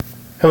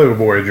Hello,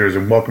 Voyagers,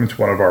 and welcome to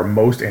one of our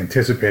most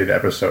anticipated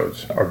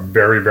episodes. Our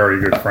very,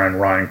 very good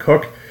friend Ryan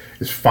Cook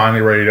is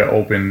finally ready to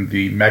open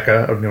the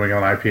mecca of New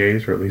England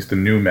IPAs, or at least the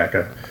new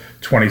mecca,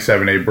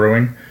 27A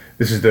Brewing.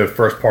 This is the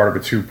first part of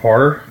a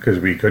two-parter because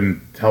we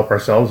couldn't help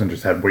ourselves and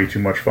just had way too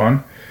much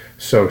fun.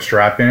 So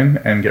strap in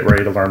and get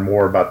ready to learn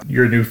more about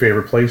your new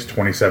favorite place,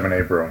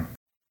 27A Brewing.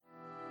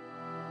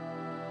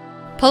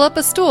 Pull up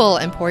a stool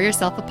and pour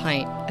yourself a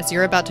pint as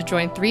you're about to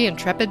join three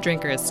intrepid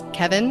drinkers,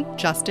 Kevin,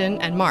 Justin,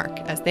 and Mark,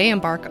 as they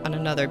embark on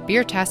another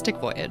beer-tastic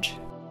voyage.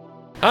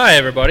 Hi,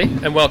 everybody,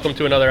 and welcome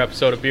to another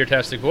episode of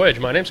Beer-tastic Voyage.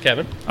 My name's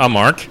Kevin. I'm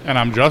Mark. And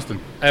I'm Justin.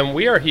 And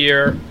we are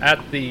here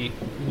at the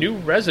new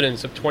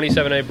residence of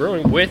 27A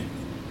Brewing with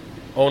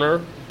owner,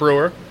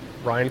 brewer,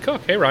 Ryan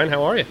Cook. Hey, Ryan,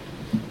 how are you?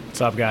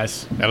 What's up,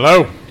 guys?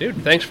 Hello.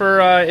 Dude, thanks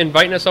for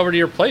inviting us over to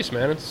your place,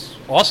 man. It's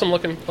an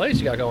awesome-looking place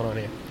you got going on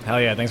here. Hell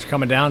yeah, thanks for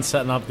coming down,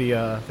 setting up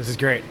the, this is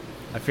great.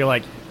 I feel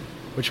like,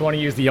 which one of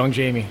you is the young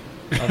Jamie?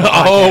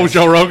 Oh,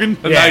 Joe Rogan?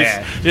 Yeah,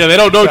 nice. Yeah, they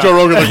don't know Joe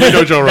Rogan like we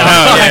know Joe Rogan.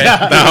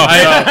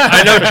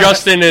 I know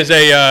Justin is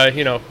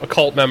a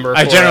cult member.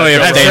 I generally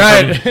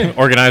abstain from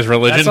organized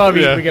religion. That's why we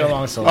get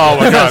along so well. Oh,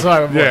 my God. That's why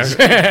we're boys.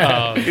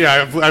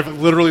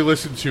 I've literally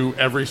listened to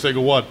every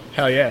single one.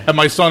 Hell yeah. And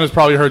my son has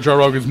probably heard Joe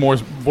Rogan's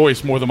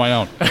voice more than my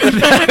own.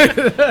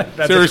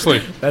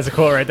 Seriously. That's a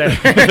quote right there.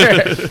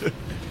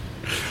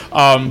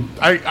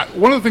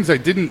 One of the things I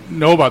didn't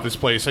know about this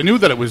place, I knew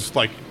that it was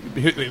like the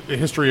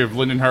history of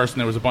Lindenhurst, and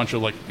there was a bunch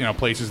of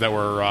places that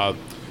were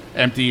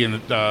empty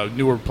and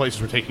newer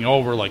places were taking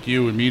over, like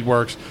you and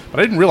Meadworks. But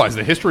I didn't realize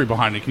the history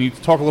behind it. Can you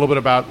talk a little bit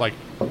about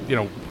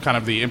kind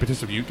of the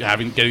impetus of you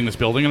getting this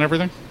building and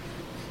everything?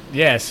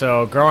 Yeah,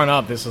 so growing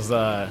up, this was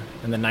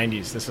in the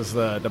 90s. This was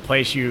the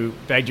place you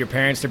begged your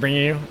parents to bring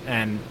you,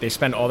 and they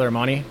spend all their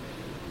money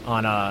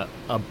on a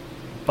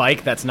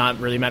bike that's not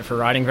really meant for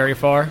riding very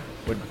far,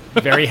 with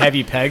very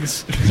heavy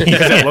pegs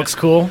because it looks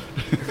cool.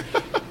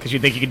 Because you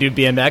think you could do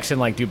BMX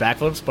and do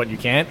backflips, but you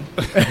can't.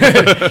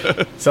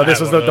 So this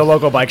was the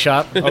local bike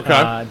shop. Okay.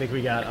 I think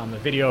we got on the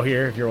video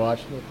here, if you're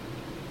watching.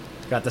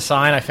 Got the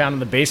sign I found in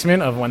the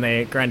basement of when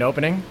they grand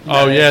opening.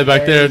 Oh yeah,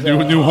 back there,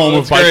 new home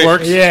of Bike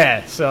Works.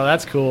 Yeah, so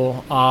that's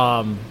cool.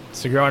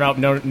 So growing up,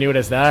 knew it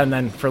as that, and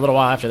then for a little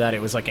while after that,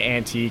 it was like an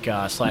antique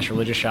 /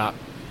 religious shop.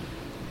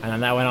 And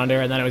then that went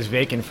under, and then it was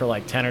vacant for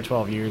 10 or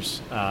 12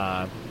 years.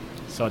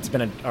 So it's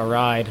been a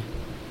ride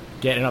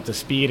getting up to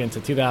speed into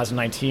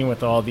 2019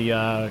 with all the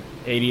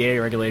ADA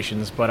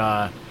regulations.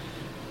 But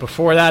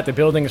before that, the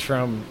building's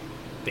from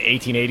the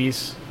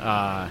 1880s,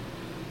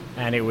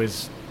 and it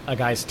was a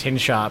guy's tin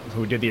shop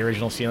who did the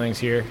original ceilings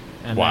here.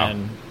 And wow.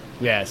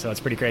 Then, so it's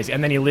pretty crazy.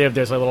 And then he lived,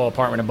 there's a little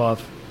apartment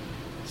above.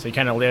 So he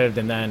kind of lived,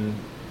 and then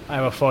I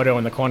have a photo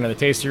in the corner of the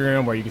tasting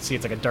room where you can see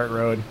it's like a dirt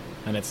road,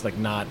 and it's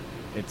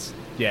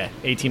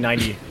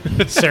 1890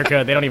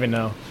 circa, they don't even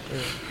know.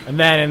 And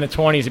then in the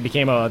 20s, it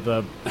became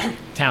the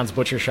town's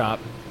butcher shop.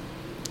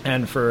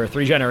 And for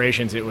 3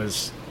 generations, it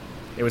was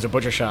a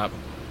butcher shop,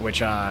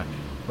 which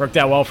worked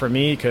out well for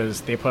me because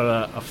they put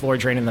a floor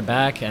drain in the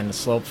back and a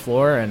sloped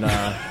floor. And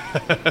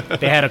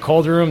they had a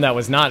cold room that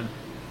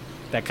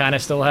kind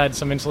of still had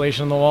some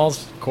insulation in the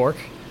walls, cork.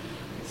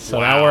 So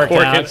wow. that worked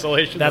cork out.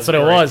 Insulation. That's what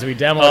it was. We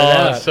demoed it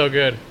out. That's so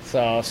good.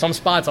 So some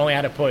spots only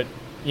had to put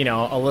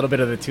a little bit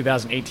of the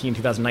 2018,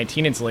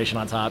 2019 insulation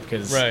on top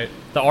because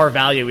the R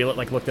value, we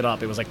looked it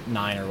up, it was 9 or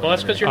whatever. Well,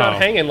 that's because you're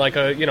not hanging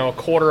a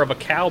quarter of a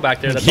cow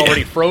back there that's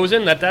already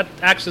frozen. That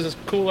acts as a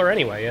cooler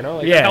anyway,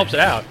 It helps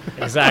it out.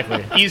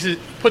 Exactly.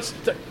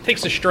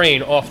 Takes the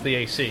strain off the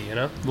AC,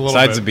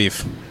 Sides of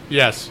beef.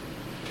 Yes.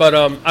 But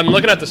I'm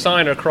looking at the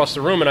sign across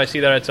the room, and I see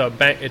that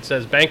it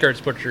says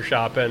Bankert's Butcher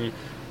Shop, and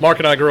Mark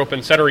and I grew up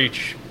in Center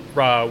Reach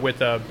with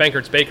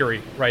Bankert's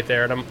Bakery right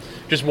there, and I'm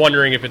just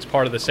wondering if it's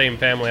part of the same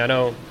family. I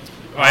know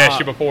I asked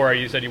you before,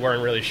 you said you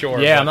weren't really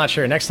sure. Yeah, I'm not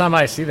sure. Next time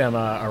I see them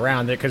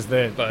around it, because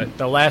the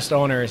last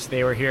owners,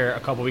 they were here a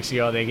couple weeks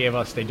ago. They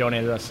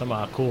donated us some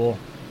cool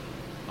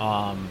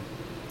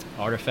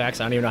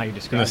artifacts. I don't even know how you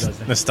describe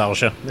those.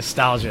 Nostalgia,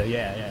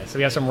 yeah. So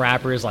we have some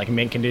wrappers,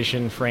 mint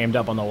condition, framed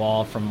up on the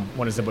wall from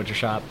What is the Butcher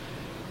Shop.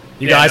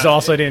 You guys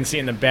also didn't see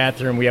it in the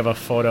bathroom. We have a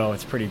photo.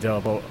 It's pretty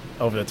dope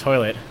over the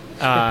toilet.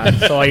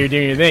 So while you're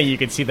doing your thing, you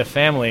can see the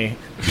family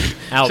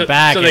out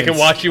back. So they can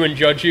watch you and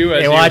judge you?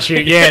 They watch you,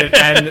 yeah.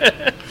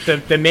 And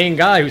the main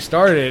guy who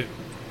started it,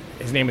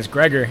 his name is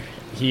Gregor.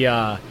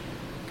 Gregor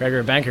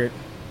Bankert.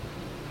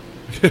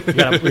 We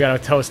got to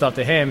toast up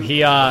to him.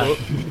 He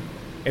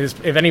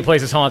if any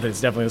place is haunted,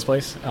 it's definitely this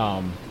place.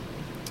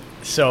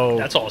 So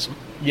that's awesome.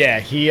 Yeah,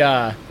 he's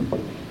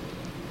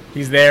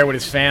there with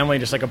his family,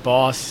 just like a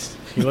boss.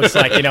 He looks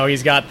like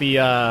he's got the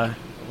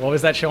what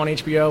was that show on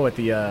HBO with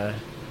the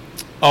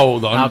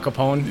Al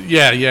Capone?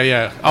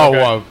 Yeah.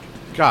 Oh,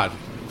 God.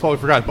 Totally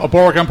forgot. A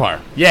Boardwalk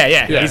Empire.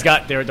 Yeah. He's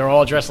got, they're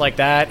all dressed like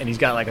that, and he's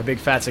got a big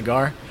fat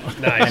cigar.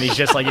 Nice. And he's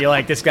just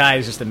you're this guy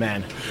is just a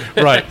man.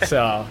 Right.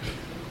 So.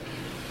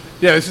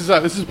 Yeah, this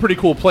is a pretty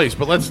cool place,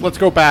 but let's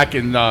go back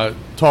and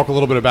talk a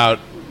little bit about,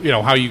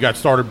 how you got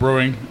started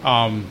brewing,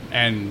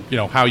 and,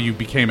 how you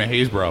became a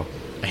Haze Bro.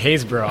 A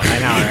haze brew. I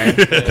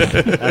know,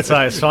 right? That's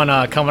why it's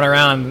fun coming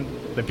around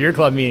the beer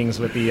club meetings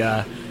with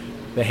the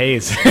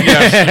haze.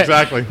 Yes,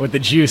 exactly. With the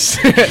juice.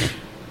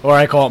 Or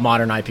I call it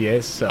modern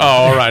IPAs. So. Oh,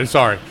 all right.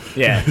 Sorry.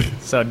 Yeah.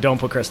 So don't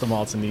put crystal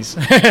malts in these.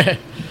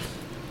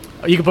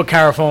 You can put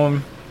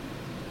Carafoam.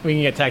 We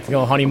can get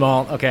technical honey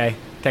malt. Okay,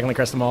 technically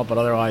crystal malt, but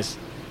otherwise,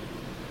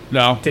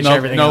 No, ditch no,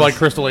 everything no, else. like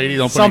Crystal 80.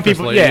 Don't put some any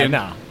Crystal people, 80 yeah, in.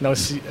 no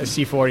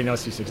C40, no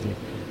C60.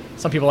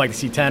 Some people like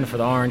the C10 for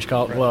the orange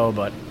glow,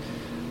 but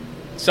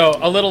So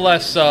a little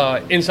less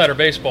insider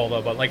baseball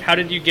though, but like, how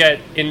did you get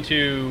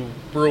into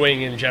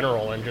brewing in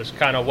general, and just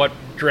kind of what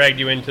dragged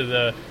you into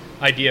the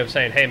idea of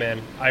saying, "Hey,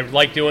 man, I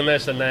like doing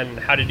this," and then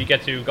how did you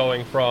get to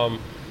going from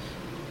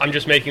I'm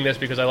just making this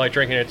because I like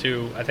drinking it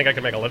to I think I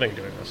can make a living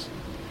doing this?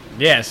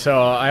 yeah. So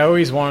I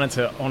always wanted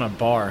to own a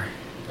bar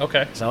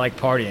Okay, because I like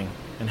partying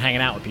and hanging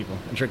out with people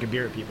and drinking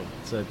beer with people.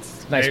 So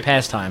it's a nice Hey.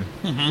 pastime,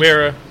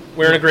 we're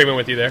in agreement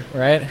with you there.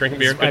 right? Drinking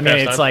beer, I good mean,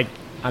 it's pastime. like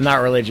I'm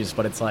not religious,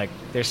 but it's like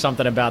there's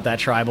something about that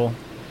tribal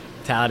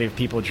mentality of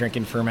people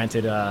drinking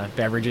fermented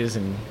beverages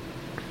and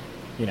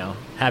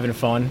having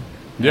fun.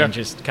 Yeah. And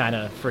just kind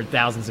of for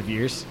thousands of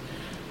years.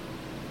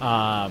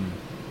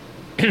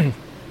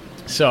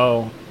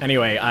 So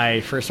anyway,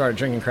 I first started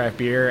drinking craft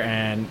beer,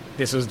 and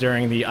this was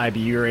during the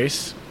IBU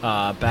race,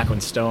 back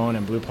when Stone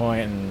and Blue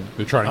Point and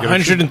They're trying to get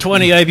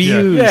 120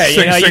 IBUs.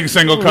 Yeah, Sing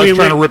single cuts, we-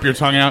 trying to rip your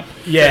tongue out.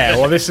 yeah.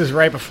 Well, this is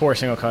right before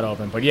Single Cut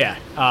open, but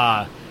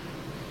yeah.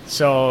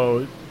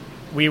 So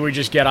we would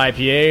just get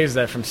IPAs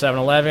that from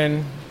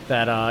 7-Eleven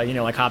that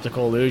like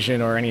Optical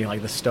Illusion or any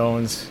like the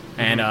Stones,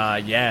 and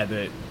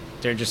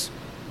they're just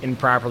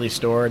improperly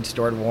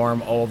stored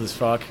warm, old as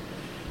fuck.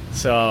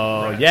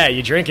 So yeah,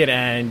 you drink it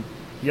and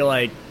you're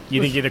like,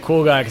 you think you're the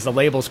cool guy because the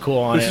label's cool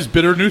on This it. is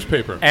bitter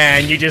newspaper.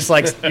 And you just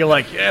like you're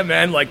like, yeah,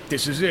 man, like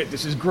this is it,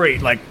 this is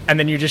great, like, and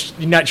then you're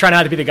not trying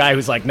not to be the guy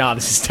who's like, nah,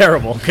 this is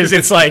terrible, because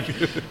it's like,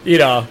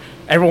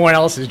 everyone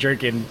else is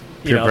drinking.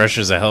 Peer pressure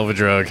is a hell of a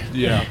drug.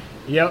 Yeah.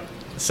 Yep.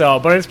 So,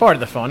 but it's part of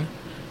the fun,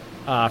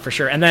 for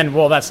sure. And then,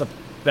 well, that's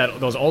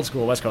those old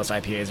school West Coast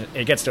IPAs.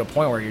 It gets to a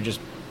point where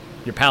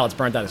your palate's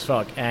burnt out as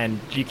fuck, and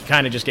you can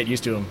kind of just get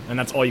used to them, and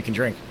that's all you can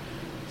drink.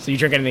 So you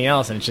drink anything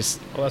else, and it's just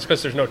Well, that's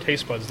because there's no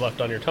taste buds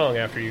left on your tongue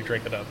after you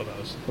drink enough of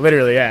those.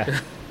 literally, yeah.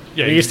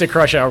 Yeah, We used to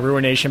crush out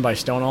Ruination by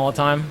Stone all the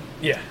time.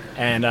 Yeah.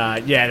 And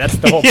that's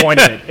the whole point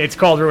of it. It's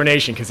called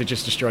Ruination because it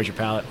just destroys your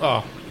palate.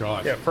 Oh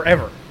God. Yeah,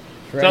 forever.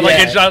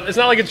 It's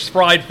not like it's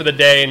fried for the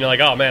day and you're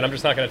like, oh man, I'm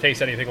just not going to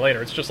taste anything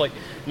later. It's just like,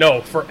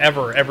 no,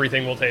 forever,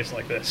 everything will taste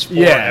like this.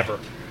 Forever.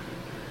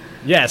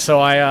 Yeah. So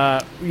I,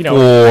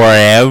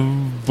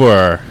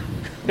 Forever.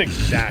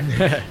 Exactly.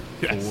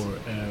 forever.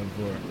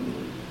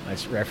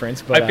 Nice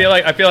reference. But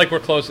I feel like we're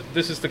close.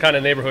 This is the kind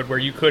of neighborhood where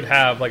you could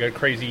have like a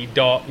crazy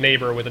dog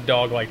neighbor with a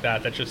dog like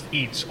that just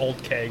eats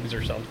old kegs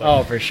or something.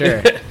 oh, for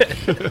sure.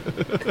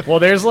 Well,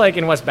 there's like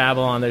in West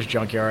Babylon, there's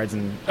junkyards,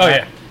 and Oh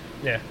yeah.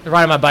 Yeah.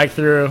 riding my bike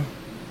through.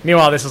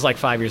 Meanwhile, this was like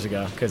 5 years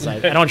ago because I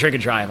don't drink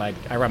and drive.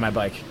 I ride my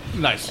bike.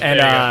 Nice.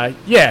 And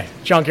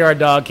junkyard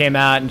dog came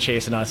out and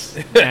chasing us,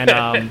 and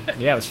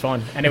it was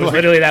fun. And it was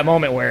literally that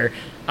moment where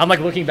I'm like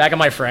looking back at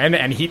my friend,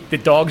 and the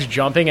dog's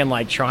jumping and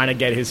like trying to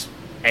get his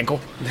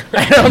ankle,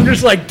 and I'm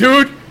just like,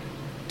 dude,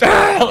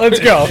 let's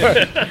go.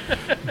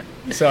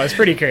 So it's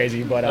pretty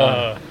crazy,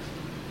 but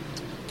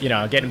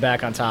getting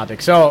back on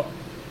topic. So,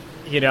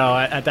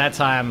 at that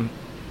time,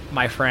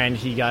 my friend,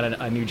 he got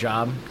a new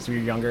job because we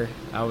were younger.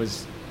 I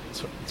was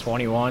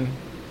 21,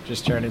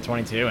 just turned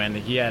 22, and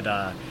he had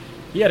a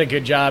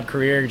good job,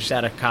 career, just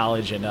out of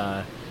college, and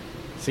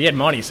so he had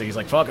money. So he's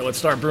like, "Fuck it, let's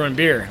start brewing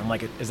beer." I'm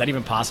like, "Is that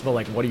even possible?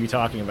 Like, what are you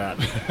talking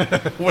about?"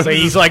 So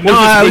he's like, "No,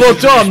 I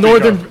looked up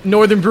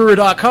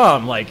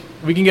northernbrewer.com. Like,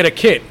 we can get a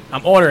kit.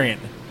 I'm ordering it."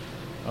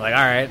 I'm like,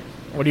 "All right,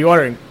 what are you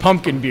ordering?"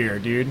 "Pumpkin beer,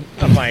 dude."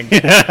 I'm like,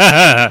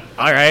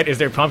 "All right, is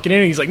there pumpkin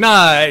in it?" He's like,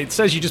 "Nah, it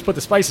says you just put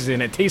the spices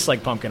in. It tastes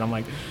like pumpkin." I'm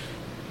like,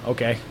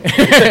 "Okay."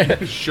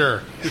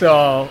 Sure.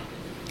 So,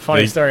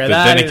 funny story of the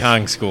that Denny is-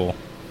 Kong school.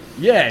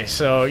 yeah,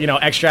 so,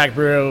 extract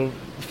brew,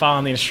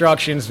 following the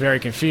instructions, very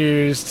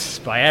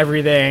confused by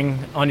everything,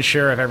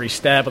 unsure of every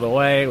step of the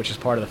way, which is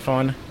part of the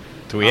fun.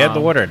 Do we add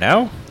the water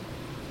now?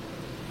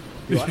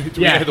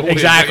 Yeah,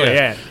 exactly,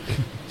 yeah.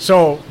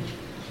 So,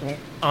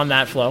 on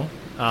that flow,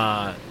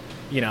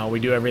 we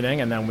do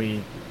everything, and then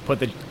we put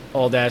the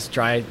old-ass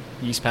dry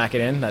yeast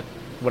packet in, that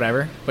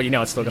whatever, but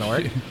it's still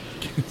going to work.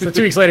 So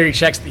 2 weeks later,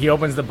 he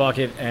opens the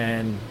bucket,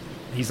 and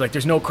he's like,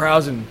 "There's no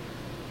krausen.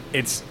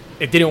 It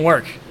didn't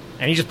work."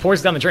 And he just pours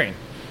it down the drain.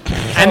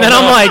 And then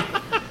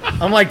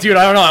I'm like, dude,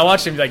 I don't know. I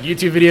watched him like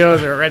YouTube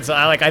videos or read.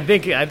 I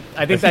think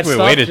that we stuff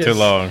waited just, too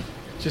long.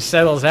 Just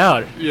settles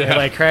out. Yeah. It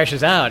like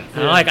crashes out.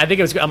 And I think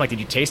it was good. I'm like, did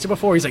you taste it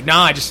before? He's like,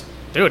 nah, it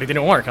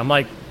didn't work. I'm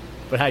like,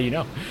 but how do you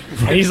know?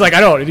 And he's like,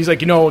 I don't. And he's like,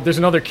 there's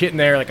another kit in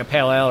there, like a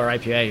pale ale or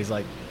IPA. He's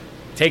like,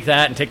 take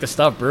that and take the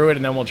stuff, brew it,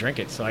 and then we'll drink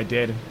it. So I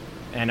did.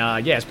 And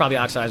it's probably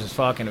oxidized as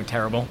fuck and it was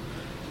terrible.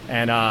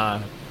 And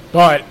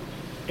but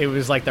it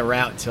was like the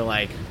route to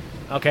like,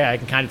 okay, I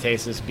can kind of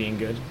taste this being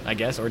good, I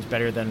guess, or it's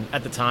better than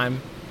at the time.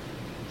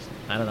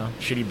 I don't know,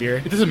 shitty beer.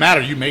 It doesn't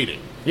matter. You made it.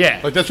 Yeah.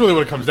 Like, that's really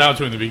what it comes down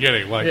to in the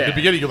beginning. Like, Yeah. in the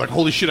beginning, you're like,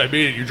 holy shit, I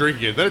made it, you're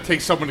drinking it. Then it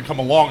takes someone to come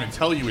along and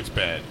tell you it's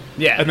bad.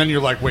 Yeah. And then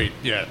you're like, wait,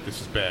 yeah,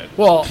 this is bad.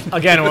 Well,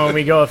 again, when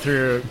we go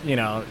through,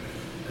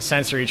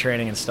 sensory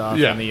training and stuff,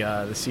 Yeah.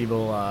 and the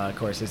Siebel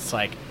course, it's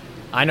like,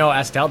 I know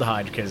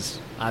acetaldehyde because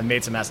I've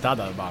made some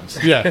acetaldehyde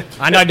bombs. Yeah.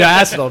 I know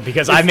diacetyl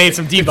because I've made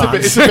some D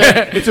bombs.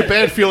 It's a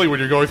bad feeling when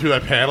you're going through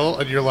that panel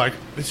and you're like,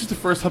 this is the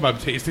first time I'm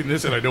tasting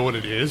this and I know what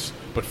it is,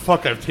 but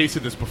fuck, I've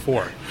tasted this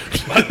before.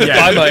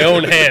 By my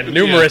own hand,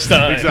 numerous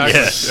times. Exactly.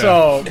 Yeah.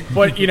 So,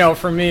 but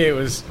for me, it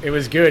was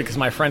good because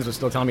my friends would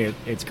still tell me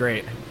it's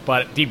great,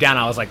 but deep down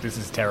I was like, this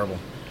is terrible,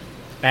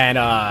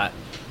 and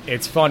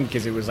it's fun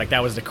because it was like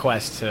that was the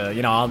quest to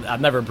I'll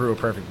never brew a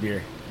perfect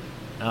beer.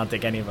 I don't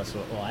think any of us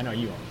will. Well, I know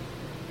you won't.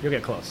 You'll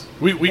get close.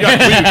 We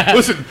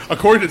listen,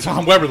 according to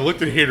Tom Weber, the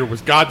Licton Hater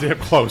was goddamn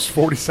close,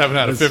 47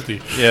 out of 50.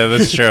 Yeah,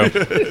 that's true.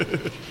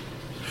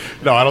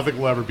 No, I don't think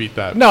we'll ever beat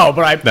that. No,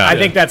 but I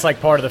think that's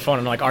like part of the fun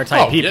and like our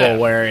type Oh, people yeah.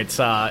 where it's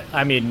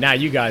now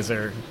you guys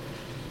are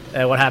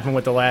what happened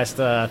with the last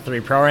 3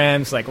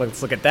 programs, like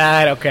let's look at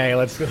that. Okay,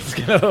 let's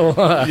go.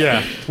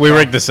 Yeah. We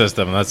rigged the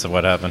system. That's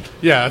what happened.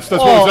 Yeah, that's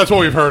Oh. what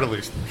we've heard at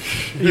least.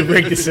 You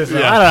break the system.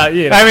 Yeah. I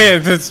don't know, I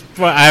mean, that's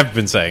what I've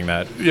been saying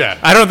that. Yeah.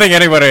 I don't think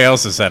anybody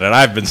else has said it.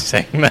 I've been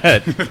saying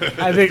that.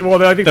 I think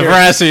the The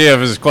veracity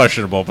of it is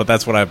questionable, but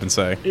that's what I've been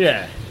saying.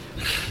 yeah.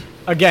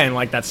 Again,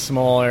 like that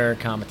smaller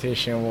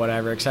competition,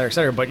 whatever, et cetera, et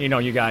cetera. But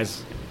you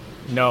guys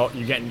know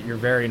you're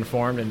very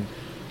informed and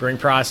brewing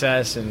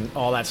process and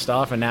all that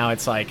stuff. And now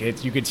it's like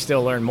you could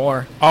still learn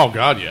more, Oh,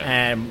 God, yeah.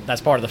 and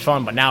that's part of the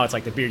fun. But now it's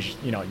like the beers,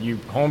 you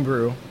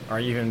homebrew are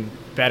even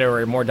better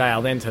or more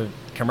dialed into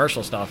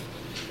commercial stuff.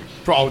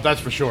 Oh, that's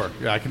for sure.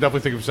 Yeah, I can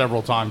definitely think of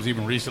several times,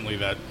 even recently,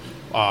 that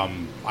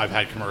I've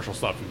had commercial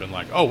stuff and been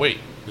like, oh, wait,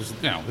 this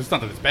it's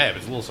not that it's bad, but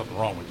there's a little something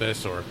wrong with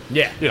this. Or,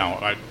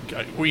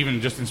 or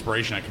even just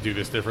inspiration, I could do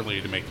this differently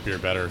to make the beer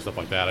better, stuff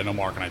like that. I know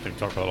Mark and I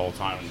talk about it all the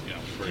time.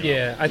 And,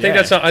 Yeah, I think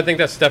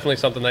that's definitely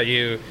something that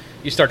you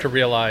start to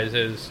realize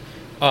is,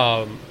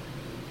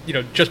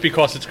 just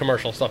because it's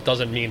commercial stuff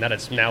doesn't mean that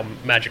it's now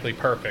magically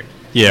perfect.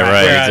 Yeah,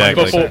 right, Whereas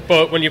exactly.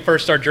 but when you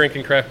first start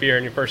drinking craft beer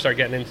and you first start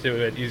getting into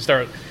it, you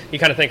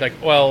kind of think like,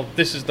 well,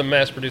 this is the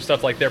mass-produced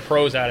stuff. Like they're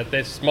pros at it.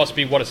 This must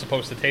be what it's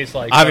supposed to taste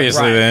like.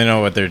 Obviously, Right. they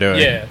know what they're doing.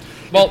 Yeah.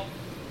 Well,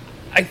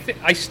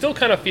 I still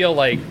kind of feel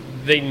like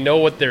they know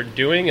what they're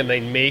doing and they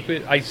make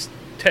it. I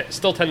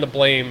still tend to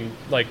blame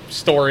like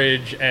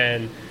storage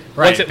and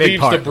Right, once it big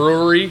leaves part. the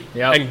brewery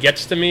Yep. and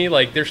gets to me,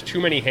 like there's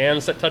too many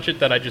hands that touch it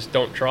that I just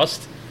don't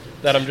trust.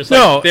 That I'm just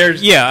No, like,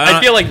 there's. yeah,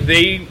 I feel like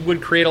they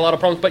would create a lot of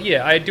problems, but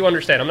yeah, I do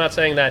understand. I'm not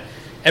saying that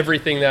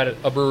everything that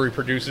a brewery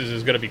produces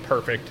is going to be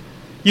perfect.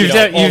 You've all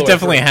the way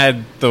definitely through.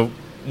 had the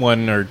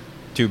 1 or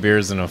 2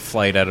 beers in a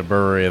flight at a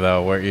brewery,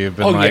 though, where you've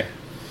been Oh like,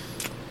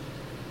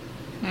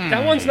 yeah.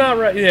 That one's not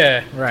right.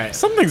 Yeah. Right.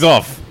 something's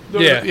off.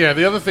 Yeah.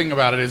 The other thing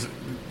about it is,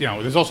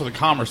 there's also the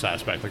commerce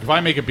aspect. Like, if I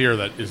make a beer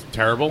that is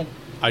terrible,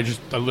 I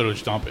literally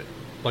just dump it.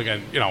 Like,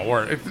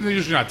 or it's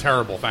usually not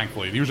terrible,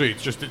 thankfully. Usually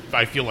it's just,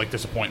 I feel like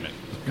disappointment.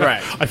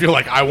 Right. I feel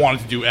like I wanted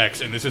to do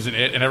X and this isn't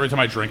it, and every time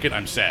I drink it,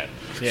 I'm sad.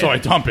 Yeah. So I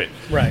dump it.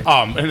 Right.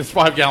 And it's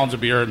 5 gallons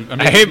of beer.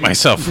 And I hate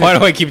myself. Why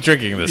do I keep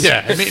drinking this?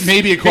 Yeah,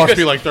 maybe it costs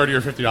me like $30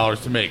 or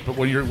 $50 to make, but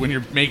when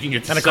you're making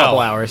it In a sell- couple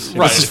hours.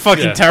 right? This is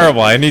fucking yeah.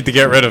 terrible. I need to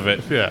get rid of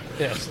it. Yeah,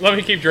 Yes. Let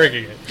me keep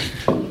drinking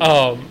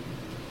it.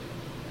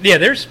 Yeah,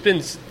 there's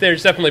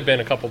definitely been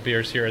a couple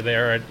beers here or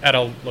there at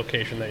a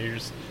location that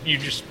you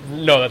just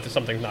know that there's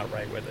something not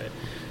right with it.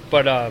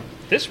 But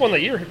this one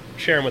that you're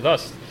sharing with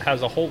us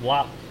has a whole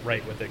lot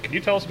right with it. Can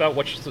you tell us about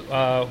what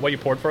you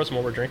poured for us and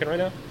what we're drinking right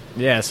now?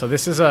 Yeah, so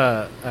this is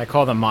I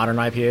call them modern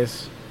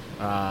IPAs.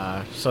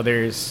 So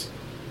there's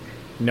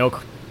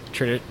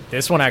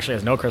this one actually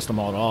has no crystal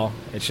malt at all.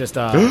 It's just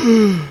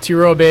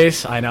 2-row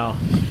base. I know.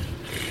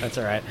 That's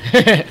all right.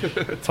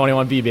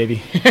 21B,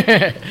 baby.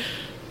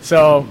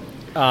 So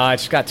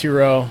it's got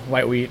 2-row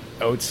white wheat,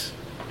 oats,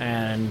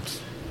 and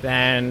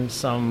then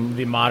some of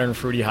the modern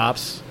fruity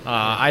hops.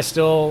 I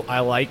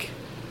like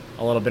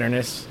a little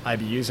bitterness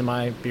IBUs in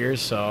my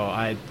beers, so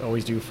I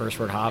always do first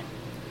word hop,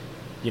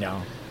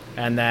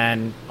 and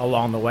then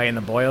along the way in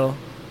the boil.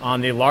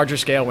 On the larger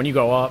scale, when you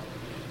go up,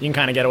 you can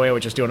kind of get away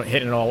with just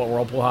hitting it all with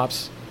Whirlpool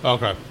hops.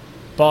 okay.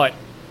 But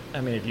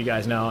I mean, if you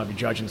guys know, if you're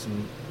judging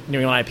some New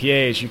England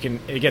IPAs,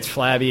 it gets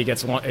flabby.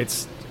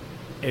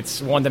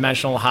 It's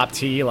one-dimensional hop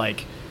tea.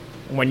 Like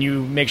when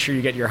you make sure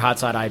you get your hot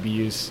side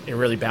IBUs, it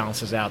really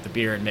balances out the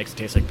beer and makes it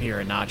taste like beer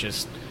and not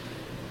just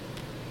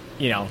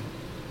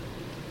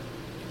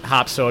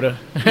hop soda.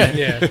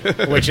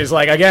 Yeah. Which is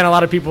like, again, a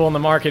lot of people in the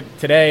market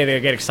today, they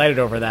get excited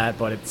over that,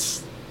 but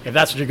if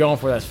that's what you're going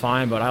for, that's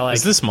fine. But I like,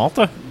 Is this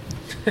Malta?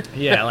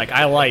 yeah, like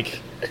I like,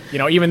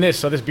 even this.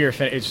 So this beer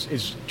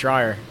is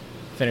drier,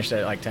 finished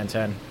at like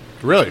 10-10,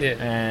 Really?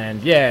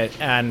 Yeah.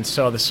 and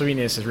so the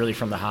sweetness is really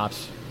from the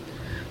hops.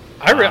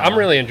 I'm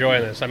really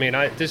enjoying this. I mean,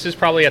 this is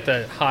probably at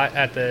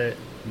the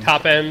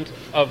top end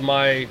of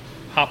my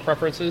hop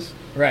preferences.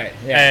 Right.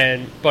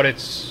 Yeah. But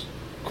it's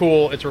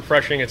cool. It's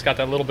refreshing. It's got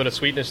that little bit of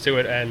sweetness to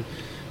it, and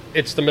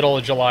it's the middle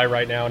of July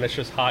right now, and it's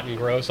just hot and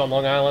gross on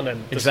Long Island.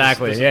 And this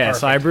Exactly. is Yeah.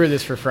 So I perfect. brew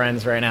this for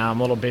friends right now. I'm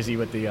a little busy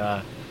with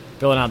the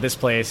building out this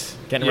place,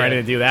 getting Yeah. ready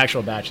to do the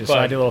actual batches. So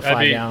I do a little I'd 5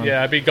 be, gallon.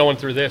 Yeah, I'd be going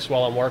through this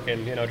while I'm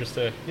working, just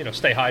to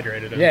stay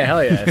hydrated. Yeah,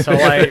 hell yeah. So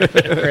like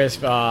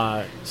crisp,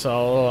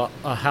 so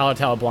a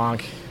Hallertau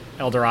Blanc,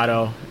 El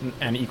Dorado,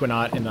 and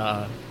Equinaut in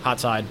the hot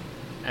side,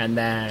 and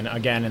then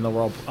again in the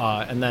world,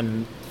 and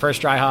then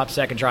first dry hop,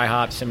 second dry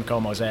hop, Simcoe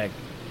Mosaic.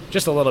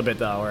 Just a little bit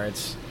though, where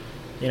it's,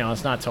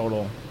 it's not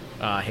total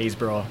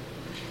Haysboro.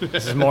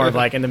 This is more of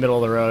like in the middle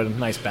of the road,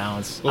 nice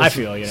balance. I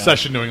feel,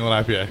 Session New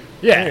England IPA.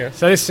 Yeah.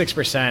 So this is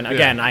 6%.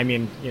 Again, I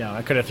mean,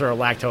 I could have thrown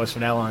lactose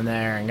vanilla in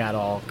there and got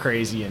all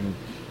crazy and,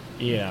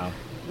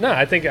 No,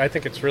 I think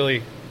it's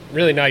really,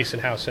 really nice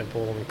and how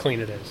simple and clean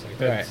it is.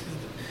 Like Right.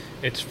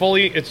 It's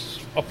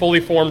a fully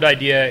formed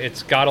idea.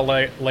 It's got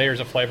layers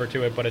of flavor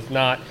to it, but it's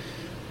not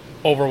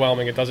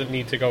overwhelming. It doesn't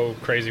need to go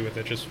crazy with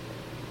it. Just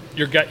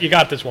you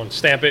got this one.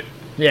 Stamp it.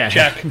 Yeah.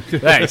 Check.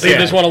 Nice, Leave yeah.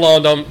 this one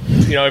alone. Don't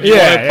if you want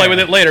to play with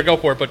it later, go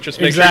for it. But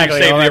just make sure you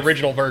save the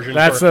original version.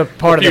 That's for, the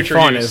part of the future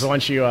fun use. is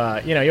once you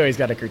you always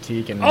got to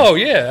critique and Oh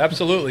yeah,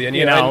 absolutely.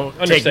 And I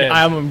understand.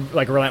 I'm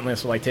like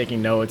relentless with like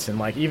taking notes and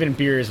like even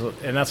beers,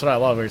 and that's what I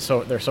love.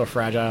 They're so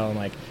fragile and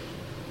like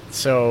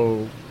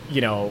so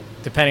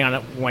depending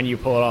on when you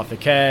pull it off the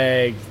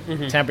keg,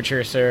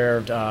 temperature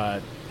served,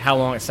 how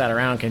long it sat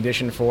around,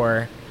 conditioned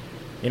for.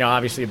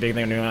 Obviously a big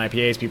thing in New England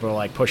IPAs, people are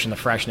like pushing the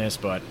freshness,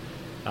 but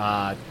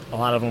a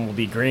lot of them will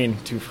be green,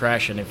 too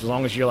fresh, and as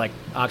long as your like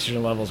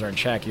oxygen levels are in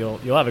check, you'll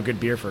have a good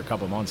beer for a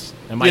couple months.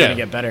 It might even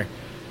get better.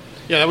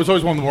 Yeah, that was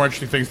always one of the more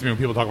interesting things to me when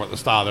people talk about the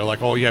style. They're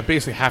like, "Oh, yeah,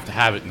 basically have to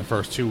have it in the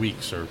first 2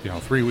 weeks or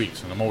 3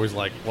 weeks," and I'm always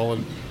like, "Well,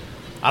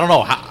 I don't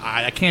know.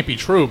 I can't be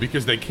true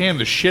because they can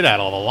the shit out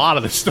of a lot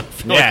of this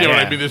stuff. What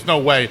I mean? There's no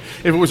way.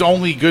 If it was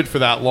only good for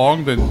that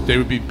long, then they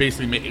would be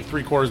basically making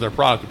 3/4 of their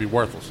product would be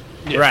worthless.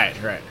 Yeah.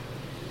 Right.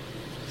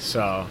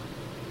 So,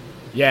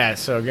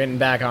 so getting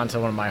back onto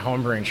one of my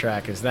home brewing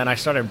track is then I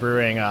started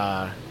brewing,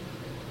 I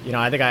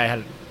think I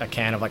had a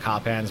can of like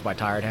Hop Hands by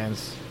Tired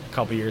Hands a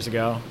couple years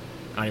ago.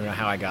 I don't even know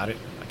how I got it.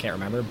 I can't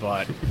remember,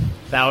 but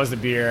that was the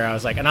beer. I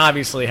was like, and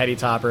obviously Heady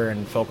Topper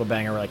and Focal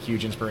Banger were like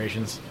huge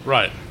inspirations.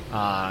 Right.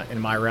 In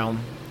my realm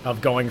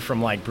of going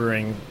from like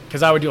brewing,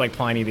 because I would do like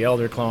Pliny the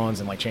Elder clones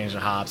and like change the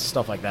hops,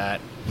 stuff like that.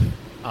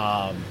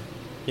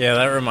 Yeah,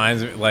 that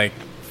reminds me, like,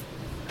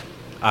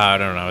 I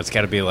don't know, it's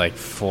got to be like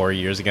 4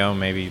 years ago,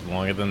 maybe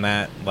longer than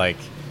that. Like,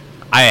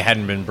 I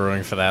hadn't been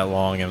brewing for that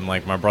long, and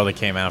like my brother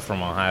came out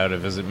from Ohio to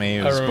visit me.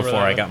 It was before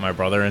I got my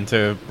brother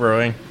into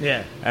brewing.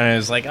 Yeah. And it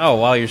was like, oh,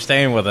 while you're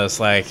staying with us,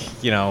 like,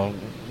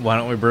 why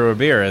don't we brew a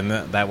beer? And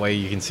that way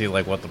you can see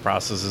like what the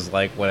process is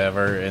like,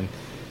 whatever. And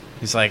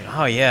he's like,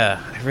 oh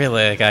yeah, I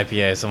really like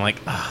IPAs. I'm like,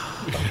 oh.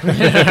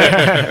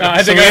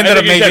 I think we ended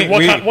up you said,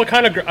 making what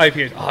kind of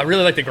IPAs? Oh, I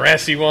really like the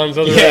grassy ones.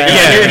 Those are Yeah, really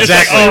yeah, You're just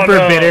exactly. Like,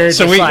 Super bitter.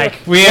 So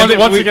just we ended,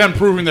 Once again,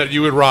 proving that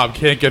you and Rob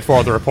can't get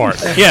farther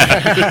apart.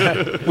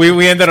 yeah,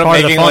 we ended up Part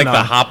of the making fun, like though.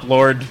 the Hop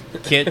Lord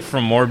kit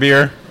from More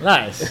Beer.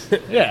 Nice.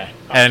 Yeah.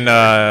 And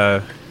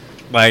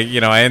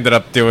I ended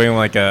up doing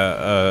like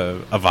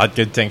a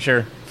vodka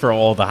tincture for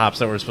all the hops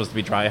that were supposed to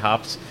be dry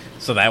hops.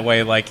 So that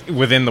way, like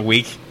within the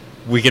week,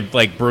 we could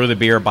like brew the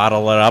beer,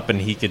 bottle it up,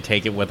 and he could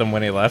take it with him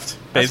when he left.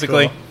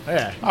 Basically, Cool.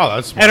 Yeah. Oh,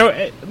 that's smart.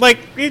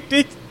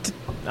 and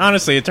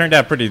honestly, it turned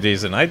out pretty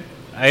decent. I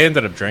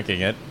ended up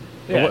drinking it.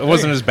 Yeah. It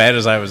wasn't as bad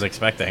as I was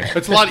expecting.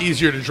 It's a lot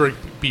easier to drink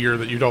beer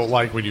that you don't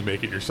like when you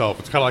make it yourself.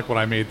 It's kind of like when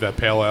I made that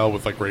pale ale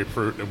with like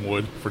grapefruit and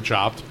wood for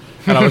Chopped.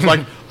 And I was like,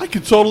 I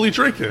could totally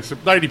drink this.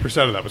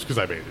 90% of that was because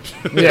I made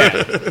it.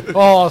 Yeah.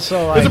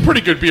 Also, like, It's a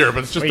pretty good beer,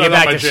 but it's just we not get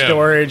back my to jam.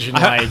 storage and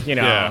like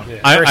Yeah.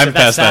 first I'm if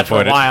past sat that for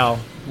point. a while,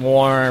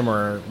 warm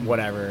or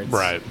whatever. It's,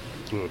 Right.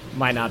 Ugh.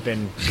 Might not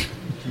been.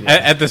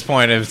 At this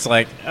point, it's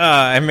like,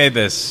 I made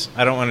this.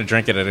 I don't want to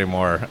drink it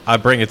anymore. I'll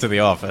bring it to the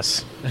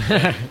office.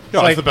 Yeah,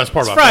 that's the best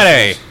part It's about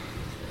Friday.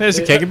 There's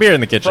a keg of beer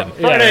in the kitchen.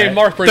 Friday, Yeah.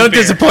 Mark brings Don't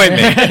beer. disappoint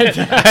me.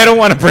 I don't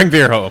want to bring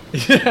beer home.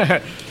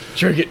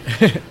 Drink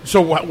it.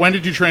 So when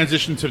did you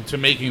transition to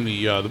making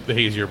the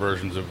hazier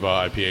versions of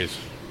IPAs?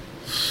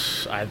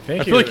 I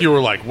think. I feel like you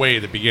were like way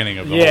at the beginning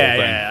of the whole thing.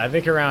 Yeah. I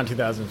think around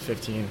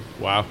 2015,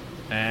 Wow.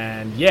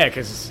 and yeah,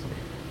 because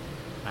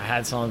I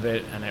had some of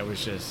it, and it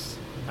was just.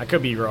 I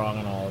could be wrong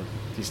on all of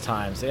these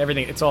times.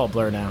 Everything. It's all a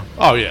blur now.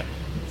 Oh, yeah.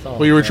 It's all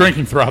Well, you were blur.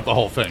 drinking throughout the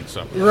whole thing,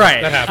 so.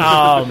 Right. That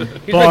happens.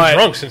 He's but, been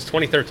drunk since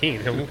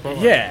 2013.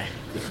 Yeah.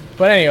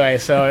 But anyway,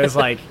 so it was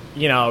like,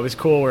 it was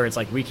cool where it's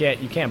like you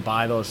can't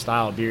buy those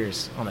style of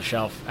beers on the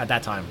shelf at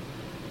that time.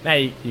 Now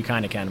you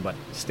kind of can, but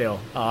still,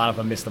 a lot of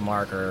them miss the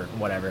mark or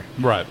whatever.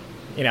 Right.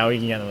 We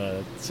can get into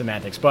the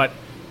semantics. But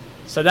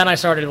so then I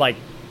started like,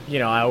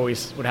 I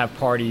always would have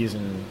parties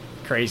and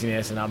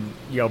craziness, and I'm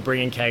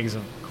bringing kegs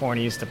of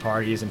cornies to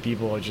parties, and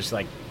people are just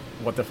like,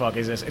 "What the fuck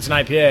is this? It's an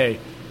IPA.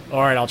 All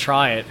right, I'll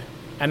try it."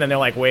 And then they're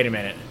like, "Wait a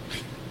minute."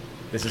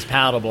 This is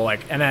palatable,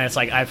 and then it's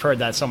like I've heard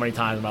that so many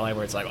times in my life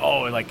where it's like,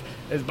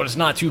 but it's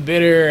not too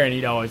bitter, and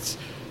it's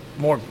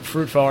more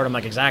fruit forward. I'm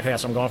like, exactly,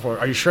 that's what I'm going for.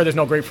 Are you sure there's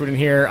no grapefruit in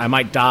here? I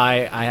might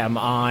die. I am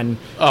on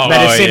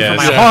medicine yeah, for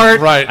my yeah. heart.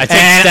 Right. I take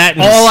And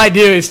statins. all I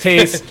do is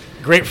taste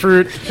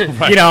grapefruit, and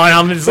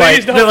I'm just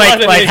Please don't like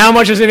lie to me. how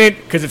much is in it?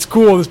 Because it's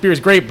cool. This beer is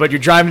great, but you're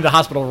driving to the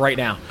hospital right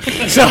now.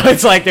 So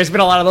it's like there's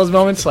been a lot of those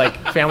moments, like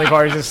family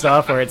parties and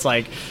stuff, where it's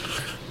like,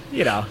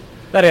 that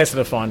adds to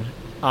the fun.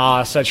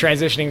 So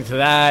transitioning to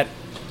that,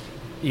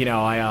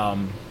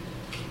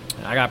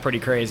 I got pretty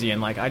crazy,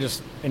 and like I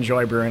just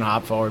enjoy brewing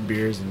hop forward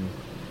beers and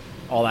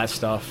all that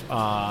stuff.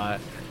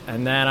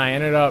 And then I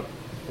ended up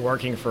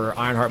working for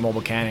Ironheart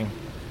Mobile Canning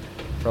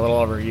for a little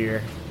over a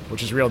year,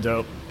 which is real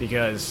dope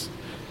because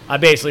I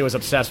basically was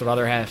obsessed with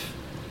Other Half,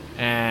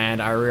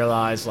 and I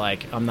realized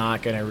like I'm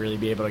not gonna really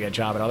be able to get a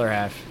job at Other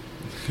Half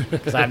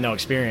because I have no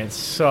experience.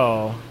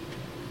 So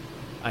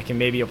I can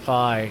maybe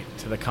apply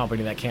to the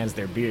company that cans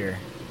their beer,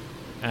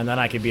 and then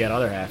I could be at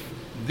Other Half.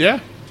 Yeah.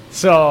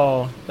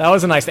 So that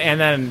was a nice thing. And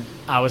then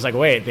I was like,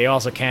 wait, they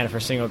also can for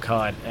Single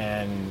Cut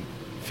and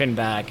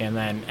Finback, and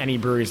then any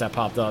breweries that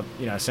popped up,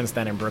 since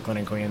then in Brooklyn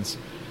and Queens.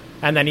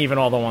 And then even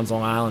all the ones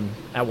on Long Island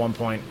at one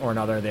point or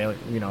another,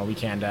 we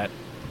canned at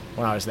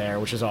when I was there,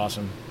 which is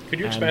awesome. Could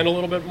you expand a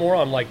little bit more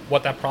on like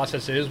what that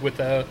process is with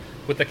the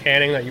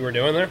canning that you were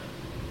doing there?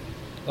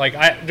 Like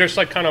I just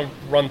like kind of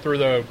run through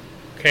the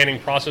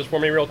canning process for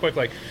me real quick.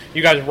 Like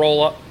you guys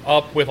roll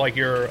up with like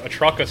a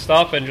truck of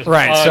stuff and just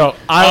so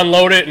I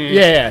unload it and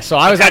yeah. So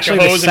I was attach a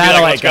actually the hose and be like,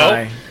 satellite "Let's go."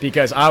 guy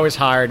because I was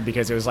hired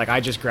because it was like I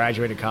just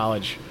graduated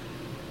college,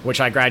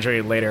 which I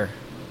graduated later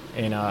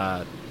in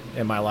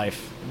my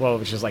life. Well,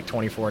 which is like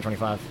 24,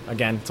 25.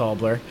 Again, it's all a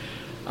blur.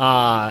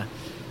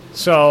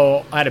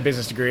 So I had a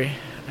business degree,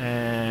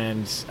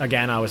 and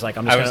again, I was like,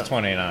 I was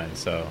 29,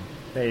 so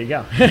there you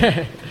go.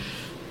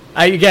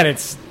 I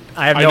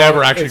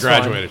never actually it's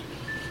fun, graduated.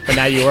 but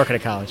now you work at a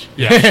college.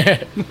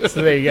 Yeah.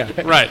 So there you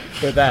go. Right.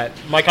 With that,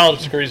 My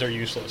college degrees are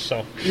useless,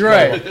 so you're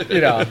right.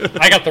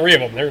 I got 3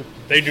 of them.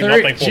 They do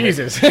nothing for me.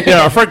 Jesus.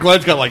 Yeah, our friend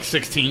Glenn's got like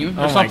 16 or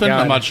my something.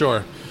 God. I'm not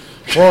sure.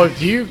 Well,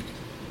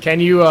 can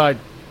you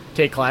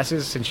take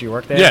classes since you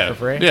work there Yeah. for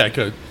free? Yeah, I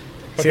could.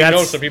 But See, he knows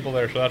that's- the people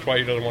there, so that's why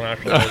he doesn't want to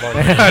actually live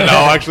on.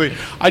 No, actually,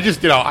 I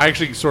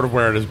actually sort of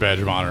wear it as a badge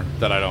of honor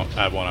that I don't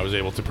have one. I was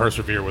able to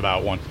persevere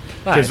without one.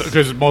 Nice.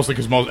 Because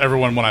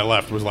everyone when I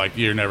left was like,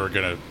 you're never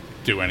going to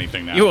do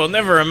anything now. you will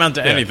never amount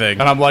to Yeah. anything.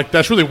 And I'm like,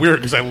 that's really weird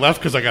because I left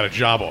because I got a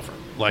job offer.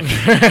 Like,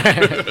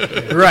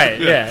 Right.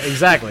 Yeah.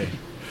 Exactly.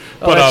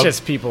 But, That's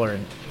just people are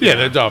yeah,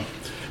 they're dumb.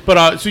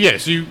 But so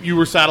you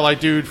were satellite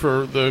dude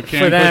for the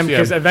for them yeah.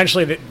 because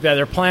eventually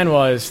their plan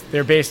was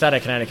they're based out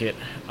of Connecticut,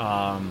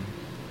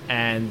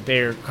 and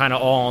they're kind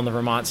of all on the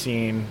Vermont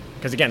scene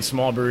because again,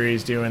 small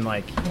breweries doing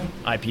like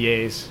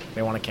IPAs,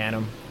 they want to can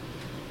them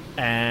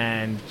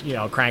and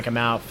crank them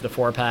out. The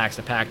 4-packs,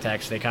 the pack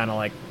techs, they kind of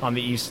like on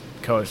the East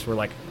Coast were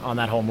like on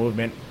that whole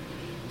movement.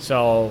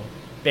 So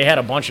they had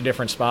a bunch of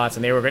different spots,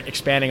 and they were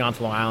expanding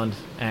onto Long Island,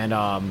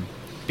 and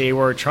they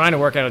were trying to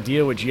work out a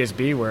deal with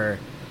GSB where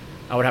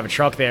I would have a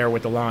truck there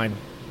with the line,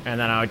 and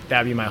then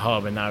that'd be my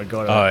hub, and I would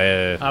go to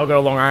I would go to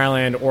Long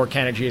Island or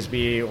can at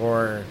GSB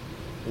or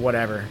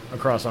whatever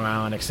across Long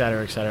Island, et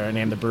cetera, and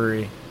name the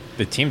brewery.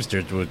 The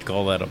Teamsters would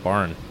call that a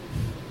barn.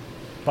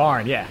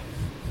 Barn, yeah,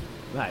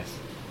 nice.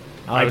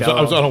 I like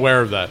was that.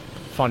 unaware of that.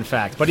 Fun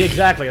fact, but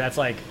exactly, that's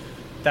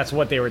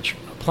what they were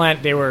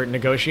they were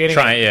negotiating.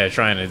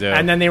 Trying to do.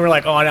 And then they were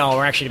like, "Oh no,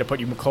 we're actually going to put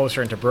you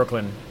closer into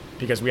Brooklyn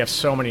because we have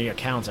so many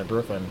accounts at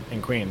Brooklyn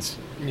and Queens."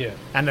 Yeah.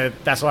 And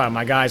that's why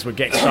my guys would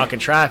get stuck in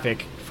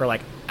traffic for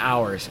like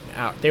hours.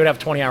 They would have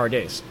 20-hour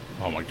days.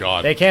 Oh my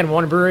god. They canned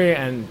one brewery,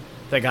 and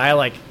the guy,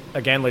 like,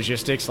 again,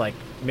 logistics, like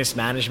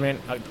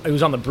mismanagement. It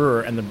was on the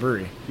brewer and the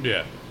brewery.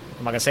 Yeah.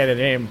 I'm not gonna say the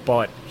name,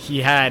 but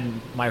he had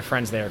my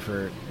friends there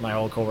for my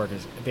old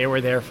coworkers. They were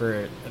there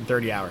for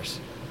 30 hours.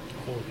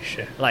 Holy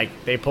shit.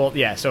 Like they pulled,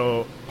 yeah.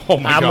 So Oh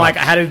my I'm God. like,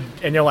 I had to,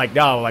 and they're like,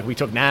 no, like we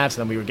took naps,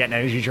 and then we were getting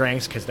energy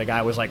drinks because the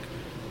guy was like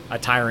a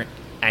tyrant,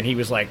 and he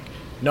was like,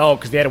 no,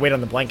 because they had to wait on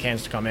the blank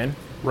cans to come in.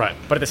 Right.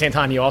 But at the same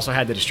time, he also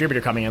had the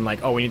distributor coming in,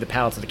 like, oh, we need the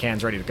pallets of the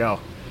cans ready to go.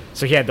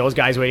 So he had those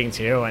guys waiting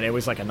too, and it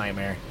was like a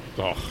nightmare.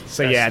 Oh.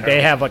 So That's yeah, terrible.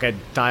 they have like a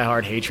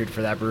diehard hatred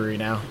for that brewery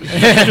now,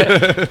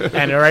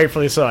 and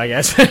rightfully so, I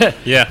guess.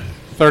 yeah.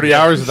 30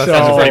 hours. That So-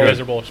 sounds Pretty pretty good.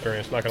 miserable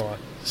experience, not gonna lie.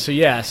 So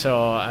yeah,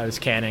 so I was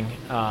canning.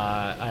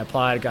 I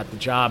applied, got the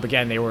job.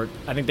 Again,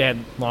 I think they had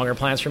longer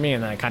plans for me,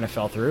 and then I kind of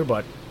fell through.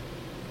 But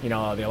they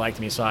liked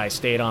me, so I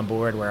stayed on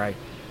board where I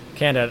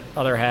canned at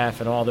Other Half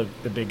and all the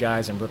big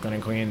guys in Brooklyn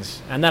and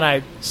Queens. And then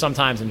I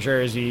sometimes in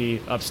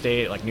Jersey,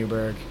 upstate like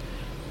Newburgh,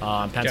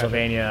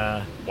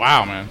 Pennsylvania,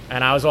 Wow, man.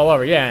 and I was all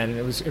over. Yeah, and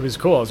it was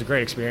cool. It was a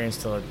great experience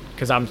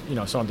because I'm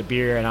so into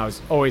beer, and I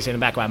was always in the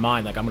back of my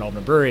mind like I'm gonna open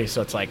a brewery.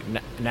 So it's like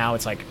now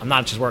it's like I'm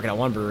not just working at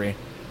one brewery.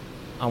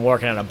 I'm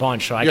working at a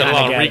bunch, so I You got a kind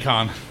lot of of get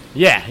recon.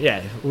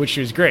 yeah, which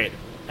was great.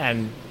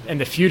 And in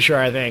the future,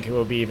 I think it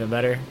will be even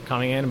better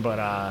coming in. But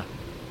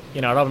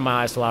it opened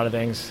my eyes to a lot of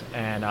things,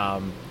 and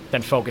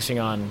then focusing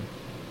on,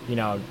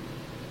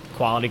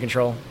 quality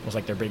control was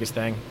like their biggest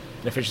thing,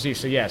 and efficiency.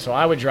 So yeah, so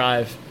I would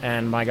drive,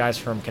 and my guys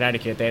from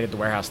Connecticut, they had the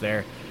warehouse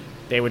there.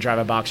 they would drive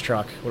a box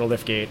truck with a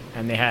lift gate,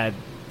 and they had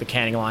the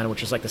canning line,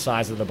 which is like the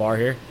size of the bar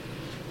here,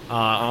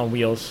 on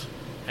wheels.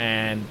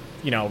 And,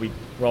 you know, we'd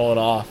roll it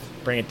off,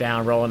 bring it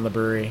down, roll it in the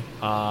brewery,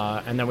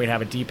 and then we'd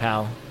have a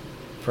decal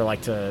for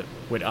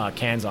with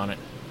cans on it.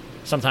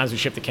 Sometimes we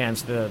ship the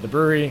cans to the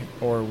brewery,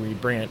 or they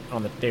bring it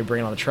on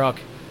the truck,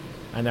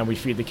 and then we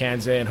feed the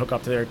cans in, hook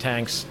up to their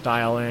tanks,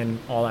 dial in,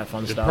 all that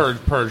fun stuff.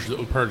 Purge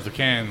the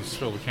cans,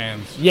 fill the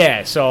cans.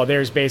 Yeah, so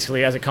there's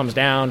basically, as it comes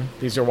down,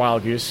 these are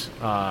Wild Goose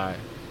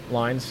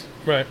lines.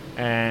 Right.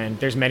 And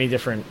there's many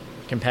different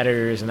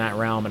competitors in that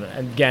realm. And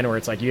again, where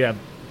it's like you have,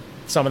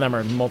 some of them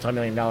are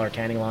multi-million-dollar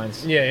canning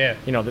lines. Yeah.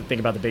 You know, think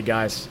about the big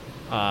guys.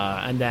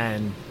 And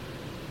then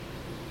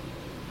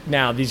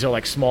now these are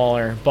like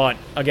smaller. But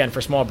again, for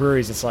small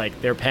breweries, it's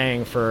like they're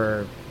paying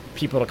for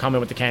people to come in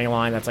with the canning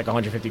line. That's like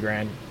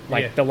 $150,000.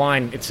 Like the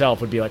line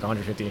itself would be like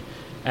 $150,000.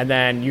 And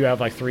then you have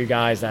like 3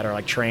 guys that are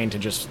like trained to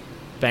just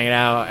bang it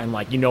out, and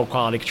like, you know,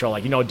 quality control,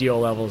 like, you know, DO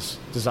levels,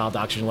 dissolved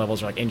oxygen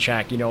levels are like in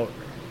check, you know,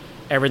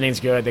 everything's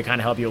good. They kind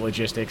of help you with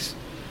logistics.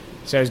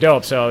 So it was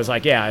dope. So I was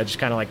like, yeah, I just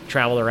kind of like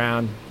traveled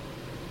around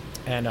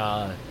and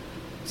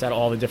was at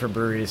all the different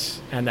breweries,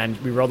 and then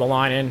we rolled the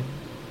line in.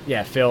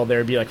 Yeah, fill. There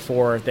would be like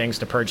 4 things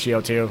to purge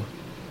CO2,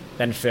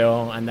 then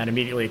fill, and then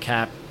immediately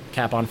cap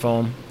on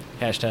foam.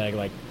 Hashtag,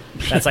 like,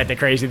 that's like the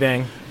crazy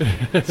thing.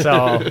 So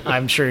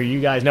I'm sure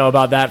you guys know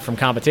about that from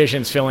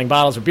competitions, filling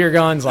bottles with beer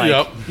guns. Like,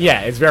 Yep.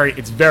 Yeah, it's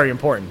very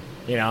important,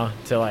 you know,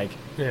 to like,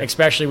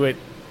 especially with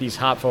these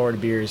hop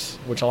forward beers,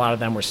 which a lot of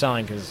them were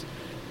selling because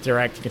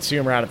direct to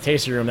consumer out of the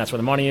tasting room, that's where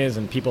the money is,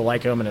 and people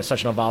like them, and it's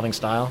such an evolving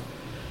style.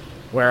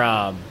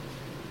 Where,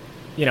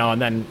 you know,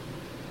 and then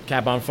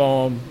cap on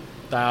foam,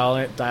 dial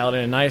it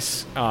in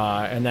nice,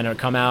 and then it would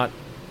come out.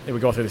 It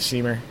would go through the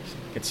steamer,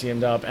 get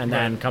seamed up, and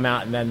then come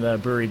out, and then the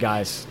brewery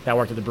guys that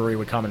worked at the brewery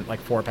would come and like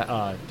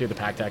do the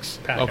pack decks.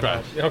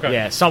 Okay.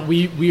 Yeah,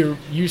 we were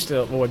used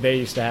to, well, they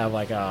used to have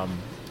like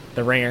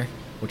the ringer,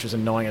 which was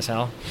annoying as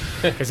hell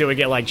because it would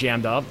get like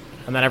jammed up,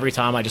 and then every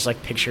time I just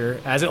like picture,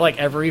 as it like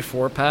every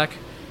 4-pack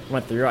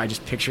went through, I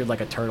just pictured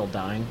like a turtle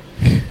dying,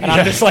 and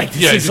I'm just like,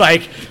 this is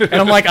like, and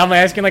I'm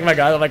asking like my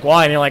guy, I'm like,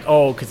 why? And you're like,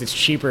 oh, because it's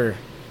cheaper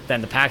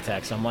than the pack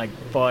decks. I'm like,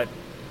 but.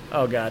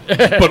 Oh god!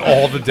 But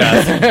all the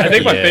death. I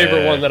think my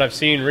favorite one that I've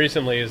seen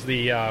recently is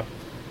the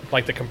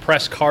like the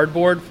compressed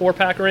cardboard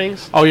 4-pack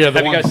rings. Oh yeah,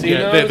 have you guys seen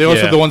those? They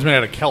also have the ones made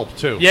out of kelp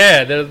too.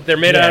 Yeah, they're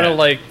made out of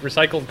like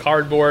recycled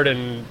cardboard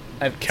and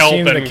kelp.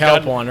 Seen the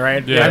kelp one,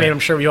 right? Yeah. I mean, I'm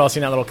sure we've all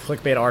seen that little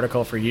clickbait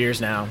article for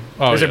years now.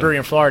 There's a brewery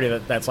in Florida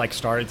that's like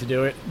started to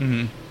do it,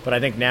 but I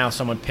think now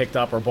someone picked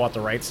up or bought the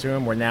rights to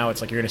them. Where now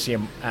it's like you're going to see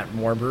them at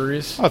more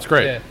breweries. Oh, that's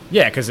great.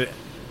 Yeah, because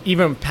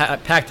even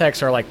pack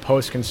techs are like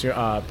post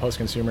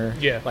consumer.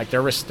 Yeah, like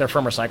they're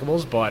from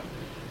recyclables, but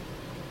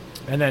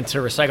and then to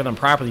recycle them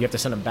properly, you have to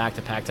send them back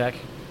to pack tech.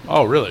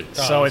 Oh, really?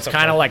 So it's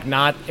kind of like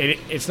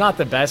it's not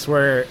the best.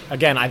 Where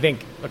again, I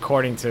think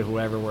according to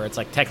whoever, where it's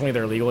like technically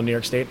they're legal in New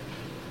York State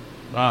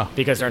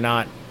because they're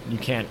not. You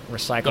can't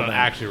recycle them.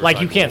 Actually, like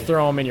you can't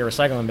throw them in your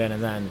recycling bin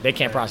and then they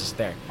can't process it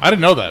there. I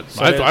didn't know that.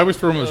 So I always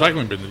threw them in the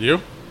recycling bin. Did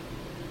you?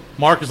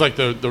 Mark is like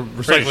the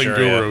recycling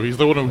guru. Yeah. He's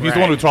the one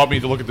who taught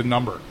me to look at the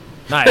number.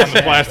 Nice. On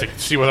the plastic to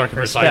see whether I can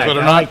recycle it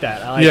or not. I like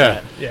that.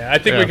 Yeah, I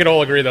think we can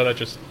all agree though that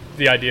just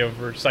the idea of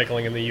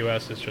recycling in the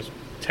U.S. is just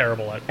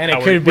terrible at. And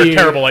we're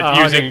terrible at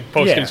using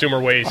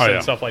post-consumer waste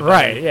and stuff like that.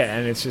 Right. Yeah,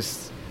 and it's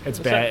just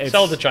bad.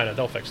 Sell it to China;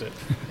 they'll fix it.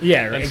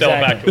 Yeah, and sell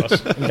it back to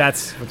us.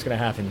 That's what's going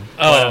to happen.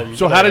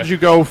 So how did you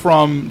go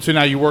from? So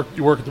now you work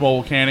at the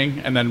mobile canning,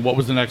 and then what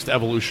was the next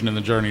evolution in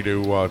the journey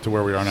to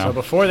where we are now? So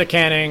before the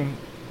canning,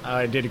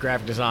 I did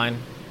graphic design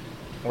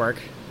work,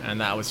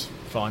 and that was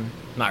fun.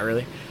 Not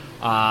really.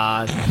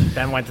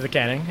 Then went to the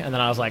canning, and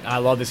then I was like, I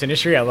love this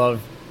industry. I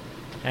love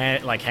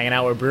like hanging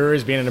out with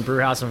brewers, being in a brew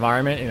house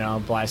environment, you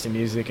know, blasting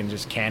music and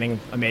just canning.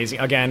 Amazing.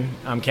 Again,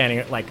 I'm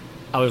canning like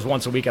I was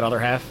once a week at Other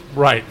Half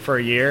for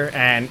a year,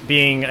 and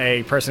being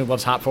a person who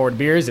loves hop forward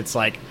beers, it's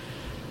like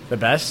the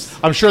best.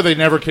 I'm sure they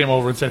never came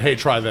over and said, hey,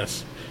 try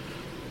this.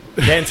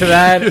 Get into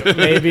that,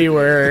 maybe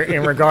where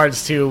in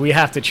regards to we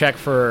have to check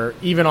for,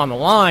 even on the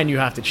line, you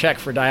have to check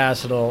for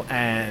diacetyl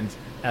and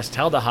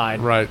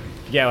acetaldehyde. Right.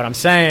 You get what I'm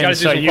saying?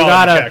 So you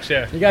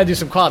gotta do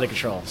some quality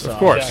control. So. Of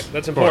course. Exactly.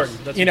 That's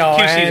important. That's,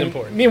 QC is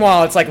important.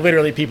 Meanwhile, it's like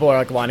literally people are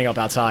like lining up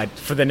outside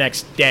for the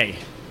next day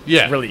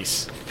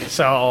release.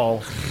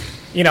 So,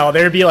 you know,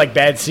 there'd be like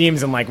bad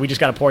seams and like we just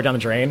got to pour it down the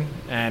drain,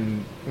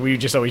 and we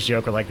just always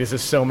joke, we're like, this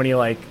is so many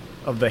like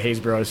of the Hayes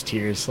Bros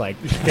tears like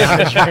down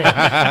the drain.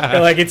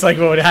 Like it's like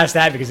what it has to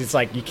happen because it's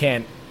like you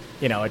can't,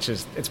 you know, it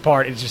just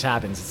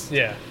happens.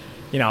 It's,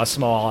 you know, a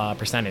small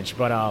percentage.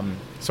 But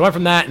so I went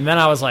from that, and then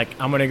I was like,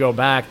 I'm gonna go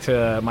back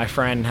to my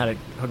friend had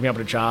hooked me up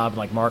with a job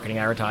like marketing,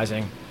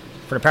 advertising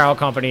for an apparel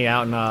company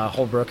out in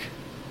Holbrook,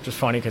 which was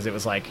funny because it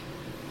was like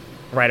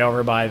right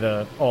over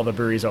by all the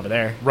breweries over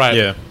there. Right.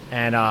 Yeah.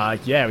 And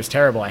it was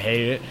terrible. I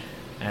hated it,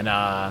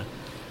 and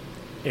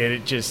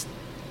it just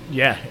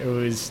it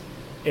was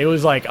it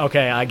was like,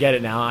 okay, I get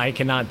it now. I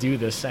cannot do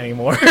this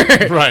anymore.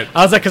 Right.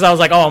 I was like, because I was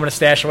like, oh, I'm gonna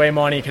stash away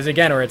money. Because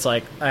again, where it's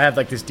like, I have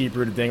like this deep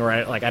rooted thing where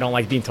I don't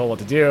like being told what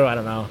to do. I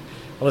don't know.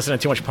 I listened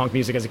to too much punk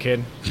music as a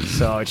kid,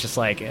 so it's just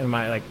like,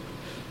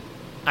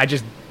 I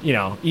just,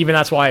 even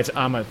that's why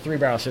I'm a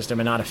 3-barrel system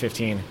and not a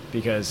 15,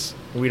 because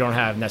we don't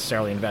have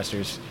necessarily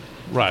investors.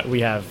 Right.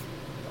 We have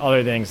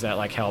other things that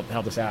like help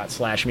us out.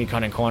 Slash me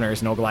cutting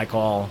corners, no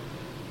glycol,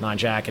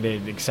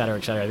 non-jacketed, et cetera,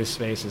 et cetera. This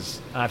space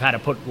I've had to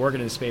put work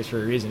into this space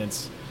for a reason.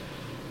 It's,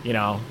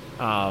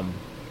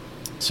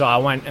 so I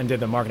went and did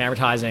the marketing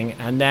advertising,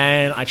 and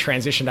then I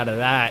transitioned out of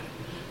that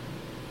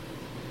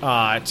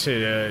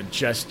to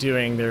just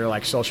doing their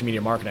like social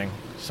media marketing.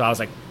 So I was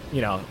like,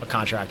 a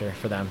contractor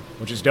for them,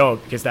 which is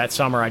dope, because that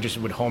summer I just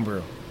would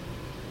homebrew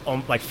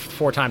like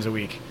 4 times a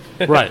week.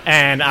 Right.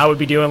 And I would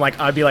be doing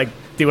I'd be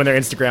doing their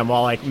Instagram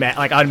while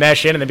I'd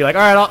mesh in, and they'd be like,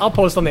 all right, I'll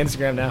post on the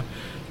Instagram now.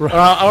 Right.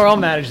 Or I'll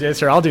manage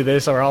this, or I'll do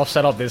this, or I'll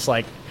set up this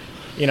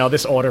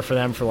this order for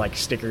them for like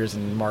stickers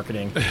and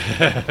marketing.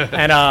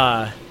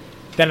 And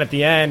then at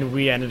the end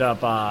we ended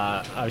up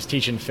I was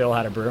teaching Phil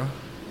how to brew,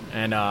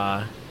 and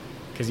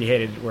because he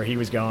hated where he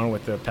was going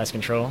with the pest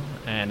control,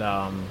 and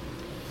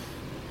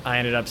I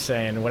ended up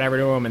saying whatever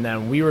to him, and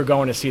then we were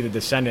going to see the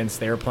Descendants.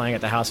 They were playing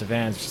at the House of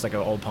Vans, which is like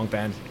an old punk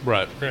band.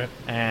 Right.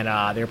 And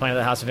they were playing at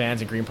the House of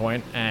Vans in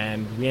Greenpoint,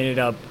 and we ended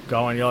up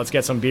going, let's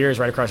get some beers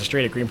right across the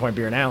street at Greenpoint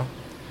Beer Now.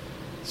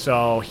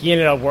 So he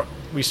ended up,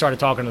 we started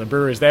talking to the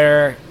brewers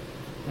there.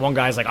 One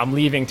guy's like, I'm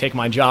leaving, take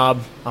my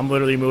job. I'm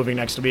literally moving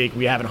next week.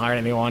 We haven't hired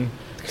anyone.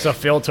 So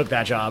Phil took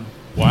that job.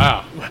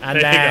 Wow.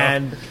 And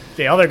then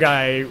the other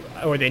guy,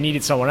 or they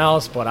needed someone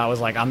else, but I was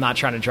like, I'm not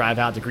trying to drive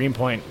out to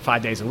Greenpoint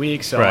 5 days a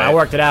week. So I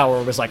worked it out where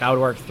it was like I would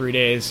work 3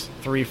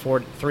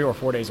 or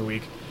 4 days a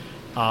week,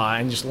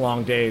 and just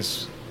long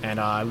days. And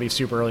I leave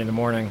super early in the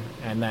morning.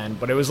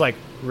 But it was like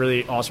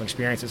really awesome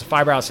experience. It's a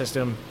 5-barrel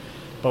system,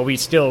 but we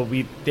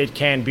did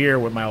canned beer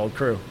with my old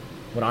crew,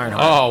 with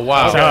Ironheart. Oh,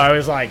 wow. So I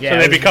was like, yeah. So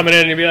they'd be coming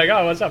in and you'd be like,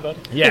 oh, what's up, bud?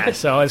 Yeah,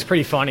 so it's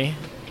pretty funny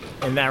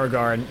in that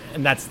regard.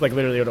 And that's like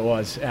literally what it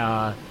was.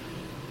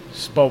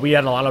 But we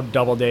had a lot of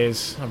double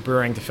days of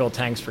brewing to fill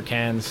tanks for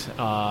cans.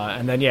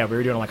 And then, we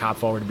were doing like hop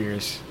forward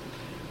beers.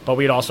 But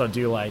we'd also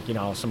do like,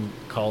 some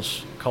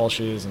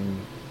Kolsch's, and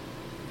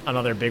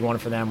another big one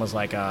for them was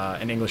like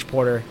an English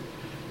porter.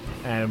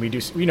 And we do,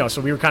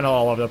 so we were kind of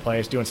all over the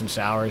place doing some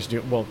sours,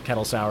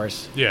 kettle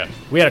sours. Yeah.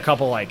 We had a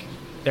couple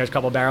there's a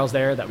couple barrels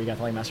there that we got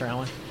to like mess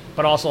around with.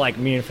 But also like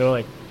me and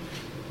Phil,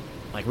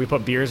 like we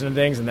put beers into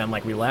things, and then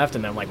like we left,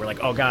 and then like we're like,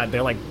 oh god,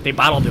 they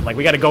bottled it, like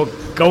we got to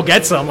go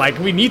get some, like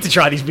we need to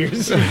try these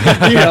beers,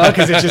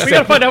 because it's just we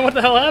gotta find out what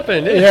the hell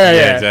happened.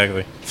 Yeah,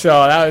 exactly. So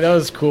that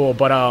was cool,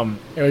 but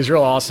it was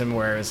real awesome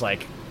where it was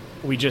like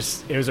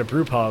it was a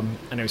brew pub,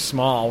 and it was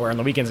small, where on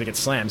the weekends it gets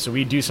slammed, so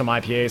we do some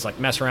IPAs, like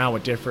mess around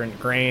with different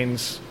grain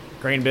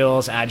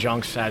bills,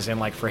 adjuncts, as in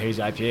like for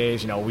hazy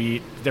IPAs,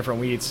 wheat,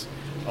 different wheats,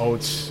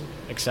 oats,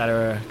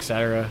 etc.,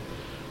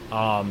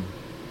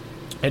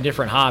 and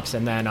different hops,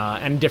 and then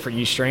and different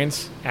yeast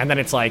strains. And then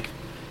it's like,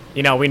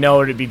 we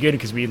know it'd be good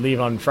because we leave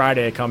on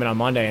Friday, come in on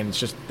Monday, and it's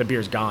just the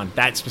beer's gone.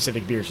 That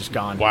specific beer's just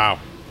gone. Wow.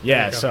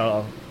 Yeah,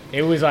 so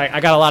it was like I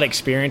got a lot of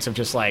experience of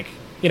just like,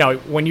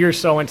 when you're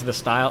so into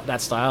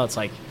that style, it's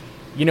like,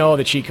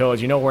 the cheat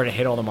codes, where to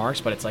hit all the marks,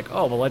 but it's like,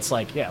 oh, well, let's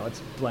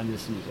blend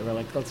this yeast, or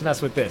like let's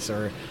mess with this,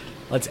 or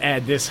let's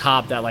add this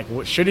hop that like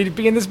should it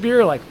be in this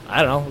beer? Like,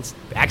 I don't know, let's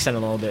accent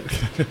it a little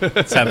bit.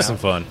 Let's have some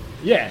fun.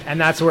 Yeah, and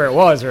that's where it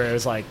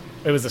was like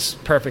it was this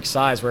perfect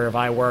size where if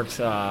I worked,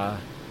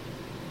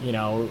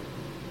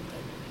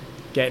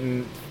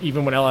 getting,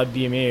 even when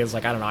LDME is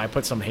like, I don't know, I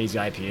put some hazy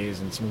IPAs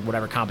and some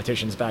whatever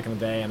competitions back in the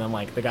day, and then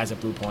like the guys at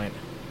Blue Point,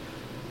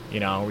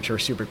 which were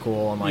super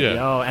cool, and like,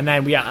 and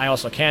then I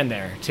also canned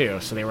there too,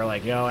 so they were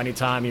like,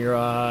 anytime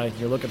you're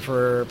looking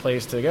for a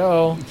place to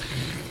go,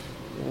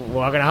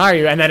 we're gonna hire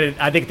you. And then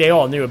I think they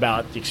all knew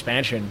about the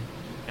expansion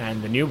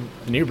and the new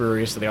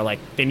breweries, so they were like,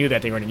 they knew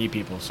that they were gonna need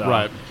people. So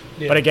right.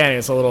 Yeah. But again,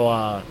 it's a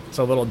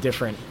little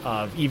different.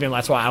 Even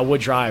that's why I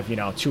would drive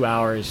 2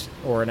 hours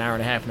or an hour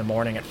and a half in the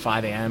morning at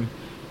 5 a.m.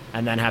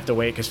 and then have to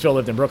wait, because Phil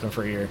lived in Brooklyn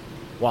for a year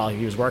while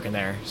he was working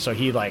there, so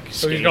he like.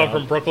 So he's going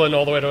from Brooklyn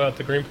all the way to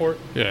Greenport.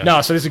 Yeah.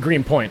 No, so this is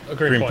Greenpoint.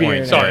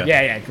 Greenpoint. Sorry.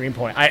 Yeah,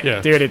 Greenpoint.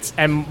 Dude, it's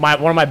one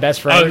of my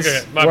best friends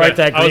worked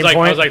at Greenpoint.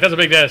 I was like, that's a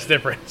big ass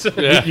difference.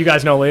 Yeah. You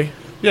guys know Lee?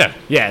 Yeah.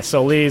 Yeah.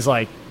 So Lee's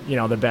like,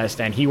 the best,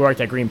 and he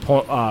worked at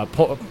Greenpoint.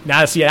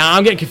 Now, see,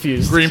 I'm getting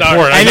confused.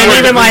 Greenport. And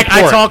then even like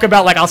I talk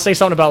about like I'll say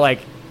something about like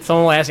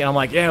someone will ask me, and I'm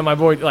like, yeah, my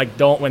boy like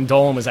when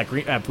Dolan was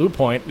at Blue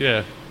Point.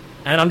 Yeah.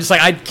 And I'm just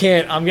like, I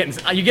can't.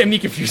 You're getting me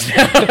confused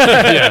now.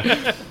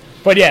 Yeah.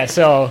 But yeah,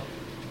 so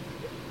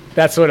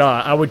that's what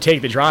I would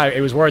take the drive.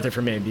 It was worth it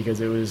for me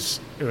because it was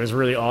a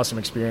really awesome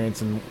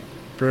experience in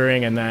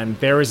brewing. And then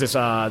there was this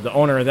the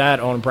owner of that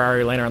owned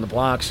Priory Lane on the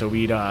block, so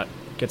we'd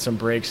get some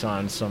breaks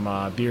on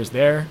some beers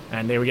there,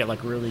 and they would get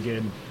like really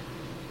good.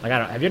 Like, I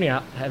don't.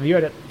 Have you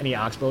had any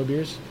Oxbow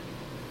beers?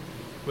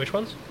 Which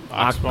ones?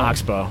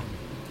 Oxbow.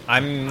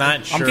 I'm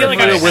not sure. I'm feeling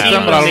familiar with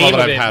them, but I don't know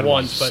that I've had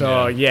once. one.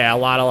 So yeah, a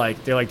lot of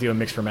like they like do a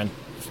mixed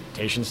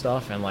fermentation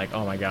stuff, and like,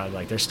 oh my god,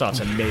 like their stuff's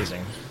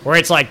amazing. Where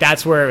it's like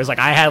that's where it was like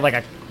I had like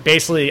a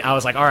basically I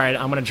was like, all right,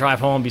 I'm gonna drive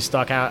home, be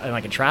stuck out in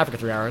like in traffic for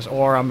 3 hours,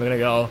 or I'm gonna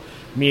go.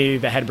 Me,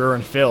 the head brewer,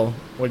 and Phil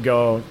would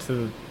go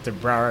to the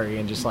brewery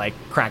and just like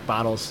crack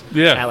bottles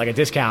at like a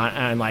discount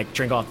and like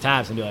drink off the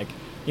taps and be like,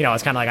 you know,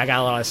 it's kind of like I got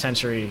a lot of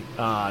sensory,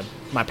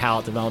 my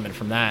palate development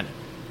from that.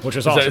 Which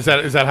was awesome.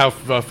 Is that how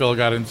Phil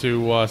got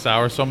into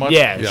sour so much?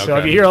 Yeah. So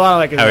if you hear a lot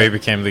of like how he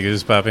became the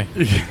goose puppy.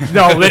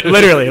 No,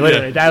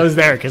 literally, that was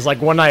there because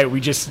like one night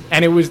we just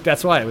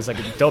that's why it was like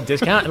a dope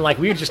discount and like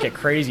we would just get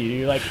crazy.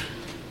 Dude. Like,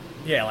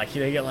 yeah, like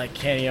they get like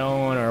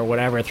Canyon or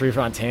whatever, 3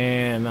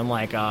 Fontaine, and then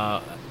like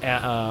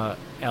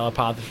El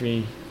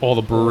Apothecary, all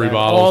the brewery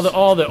bottles,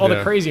 all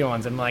the crazy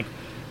ones, and like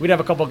we'd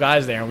have a couple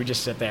guys there and we'd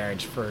just sit there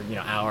for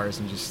hours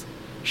and just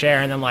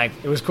share, and then like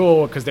it was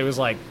cool because there was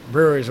like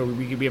brewers where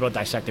we could be able to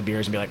dissect the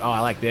beers and be like, oh,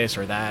 I like this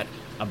or that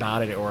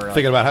about it, or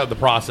thinking about how the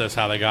process,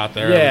 how they got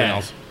there, everything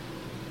else.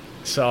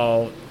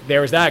 So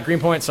there was that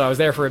Greenpoint. So I was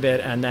there for a bit,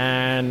 and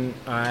then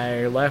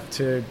I left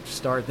to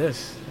start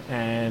this,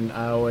 and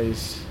I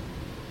always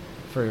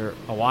for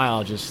a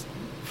while just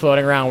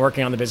floating around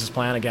working on the business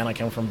plan. Again, I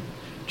came from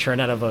churn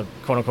out of a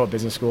quote unquote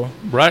business school,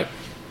 right?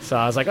 So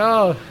I was like,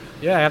 oh.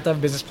 Yeah, I have to have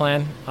a business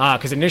plan.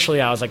 Because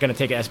initially I was like going to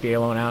take an SBA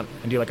loan out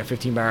and do like a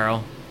 15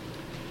 barrel.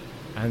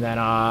 And then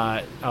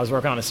I was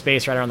working on a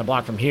space right around the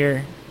block from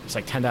here. It's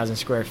like 10,000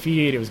 square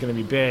feet. It was going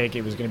to be big.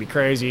 It was going to be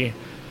crazy.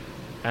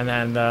 And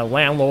then the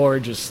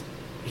landlord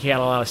he had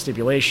a lot of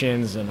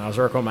stipulations. And I was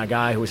working with my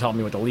guy who was helping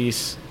me with the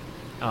lease.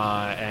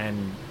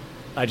 And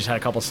I just had a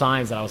couple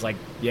signs that I was like,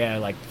 yeah,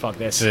 like, fuck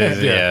this.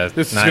 This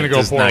is going to go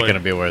poorly. It's not going to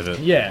be worth it.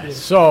 Yeah.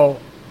 So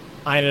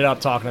I ended up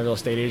talking to a real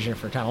estate agent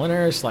for Town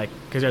Winners, like,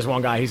 because there's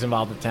one guy, he's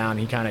involved with town.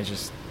 He kind of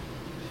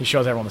he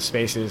shows everyone the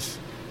spaces.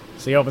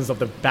 So he opens up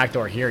the back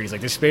door here. He's like,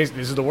 this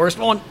is the worst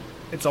one.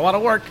 It's a lot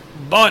of work,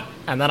 but,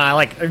 and then I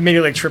like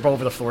immediately trip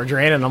over the floor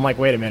drain, and I'm like,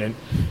 wait a minute.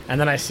 And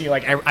then I see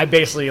like, I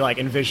basically like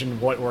envisioned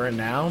what we're in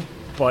now,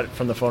 but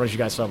from the photos you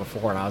guys saw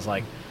before, and I was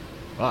like,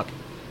 fuck,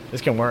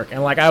 this can work.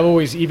 And like, I've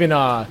always, even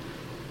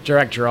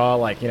direct draw,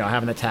 like,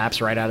 having the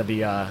taps right out of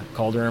the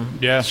cold room.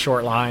 Yeah.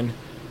 Short line.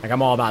 Like,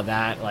 I'm all about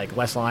that, like,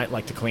 less line,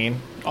 like, to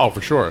clean. Oh,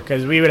 for sure.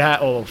 Because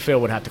Phil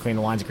would have to clean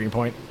the lines at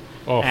Greenpoint.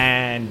 Oh.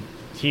 And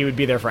he would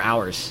be there for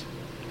hours.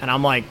 And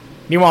I'm like,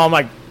 meanwhile, I'm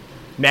like,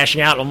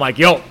 mashing out. I'm like,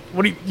 yo,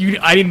 what do you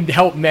I didn't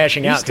help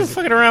mashing out. You still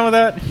fucking around with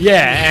that?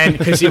 Yeah, and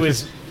because he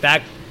was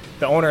the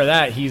owner of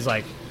that, he's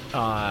like,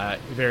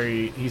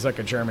 he's like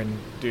a German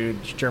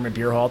dude, German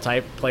beer hall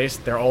type place.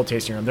 Their old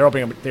tasting room. They're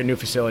opening up their new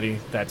facility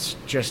that's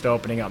just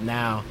opening up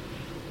now,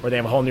 where they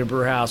have a whole new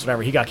brew house,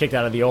 whatever. He got kicked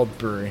out of the old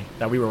brewery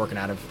that we were working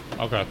out of.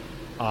 Okay.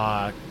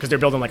 Because they're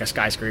building like a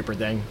skyscraper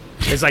thing.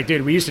 It's like,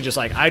 dude, we used to just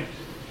like, I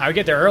would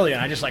get there early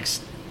and I just like,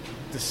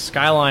 the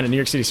skyline, the New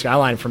York City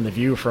skyline from the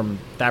view from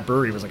that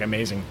brewery was like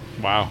amazing.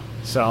 Wow.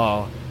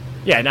 So,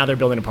 yeah, now they're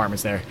building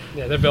apartments there.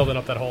 Yeah, they're building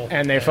up that whole.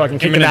 And they fucking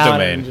kick it out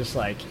and just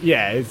like,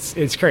 yeah,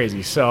 it's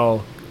crazy.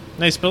 So.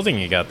 Nice building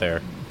you got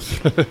there.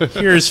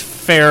 Here's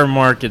fair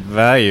market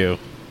value.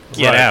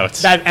 Get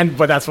out.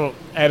 But that's what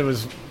Ed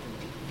was.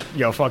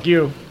 Yo, fuck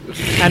you.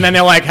 And then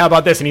they're like, how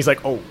about this? And he's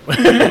like, oh.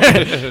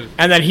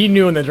 And then he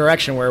knew in the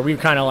direction where we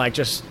kind of like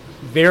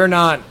they're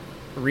not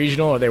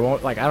regional, or they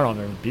won't, like, I don't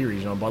know if they'll be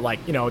regional, but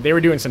like, they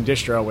were doing some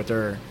distro with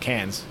their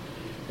cans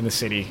in the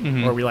city,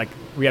 where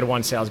we had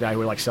one sales guy who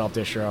would like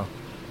self-distro.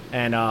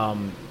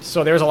 And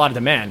so there was a lot of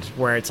demand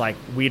where it's like,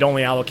 we'd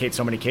only allocate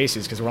so many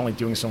cases because we're only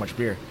doing so much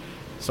beer.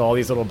 So all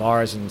these little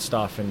bars and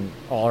stuff and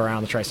all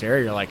around the tri-state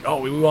area, you're like,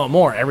 oh, we want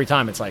more every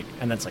time. It's like,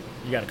 and that's like,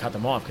 you got to cut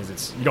them off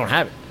because you don't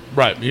have it.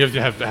 Right, you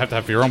have to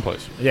have for your own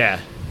place. Yeah.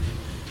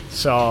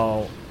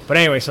 So, but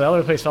anyway, so the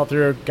other place fell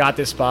through, got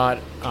this spot,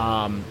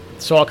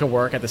 so it could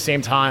work. At the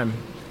same time,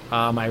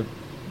 my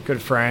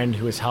good friend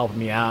who was helping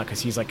me out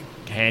because he's like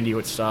handy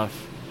with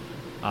stuff,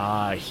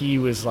 he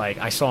was like,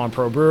 I saw on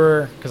Pro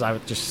Brewer because I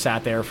just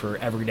sat there for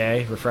every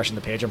day refreshing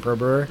the page on Pro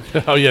Brewer.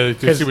 Oh yeah,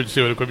 to see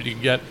what equipment you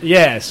can get.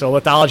 Yeah, so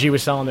Lithology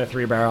was selling their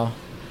 3-barrel.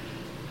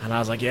 And I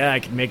was like, yeah,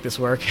 I can make this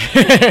work.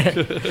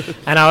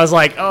 And I was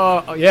like,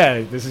 oh,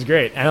 yeah, this is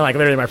great. And like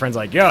literally my friend's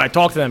like, yo, I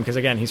talked to them because,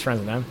 again, he's friends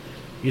with them.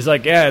 He's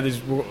like, yeah, I'm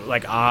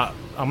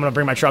going to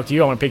bring my truck to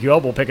you. I'm going to pick you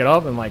up. We'll pick it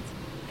up and like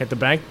hit the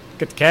bank,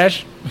 get the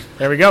cash.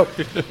 There we go.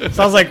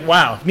 So I was like,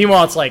 wow.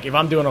 Meanwhile, it's like if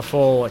I'm doing a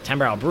full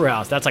 10-barrel brew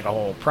house, that's like a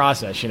whole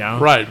process,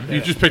 Right. You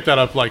just picked that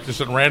up like just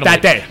randomly.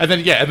 That day. And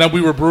then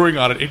we were brewing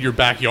on it in your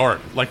backyard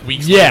like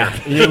weeks later.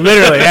 Yeah,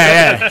 literally.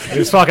 Yeah. It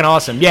was fucking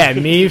awesome. Yeah,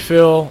 me,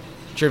 Phil,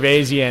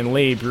 Gervaisi, and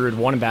Lee brewed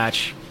one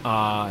batch.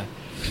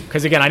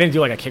 Because again, I didn't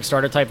do like a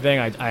Kickstarter type thing.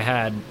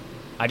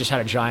 I just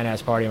had a giant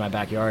ass party in my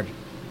backyard.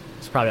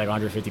 It's probably like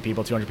 150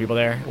 people, 200 people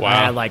there. Wow. I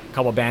had like a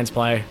couple bands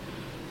play,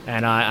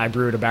 and I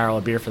brewed a barrel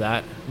of beer for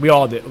that. We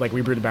all did. Like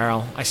we brewed a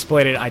barrel. I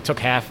split it. I took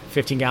half,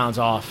 15 gallons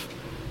off,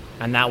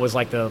 and that was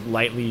like the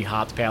lightly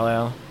hopped pale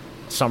ale,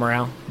 summer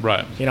ale.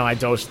 Right. I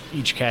dosed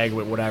each keg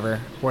with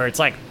whatever. Where it's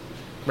like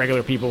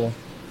regular people,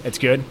 it's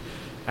good.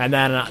 And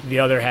then the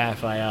other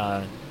half,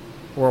 I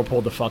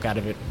whirlpooled the fuck out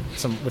of it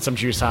with some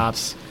juice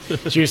hops,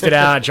 juiced it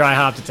out, dry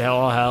hopped it to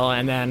hell,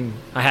 and then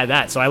I had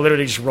that. So I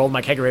literally just rolled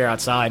my kegerator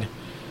outside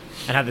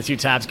and had the 2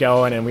 taps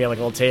going, and we had like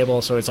a little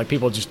table. So it's like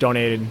people just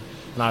donated,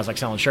 and I was like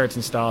selling shirts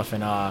and stuff,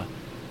 and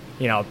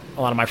you know,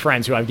 a lot of my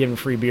friends who I've given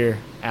free beer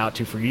out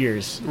to for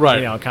years, Right.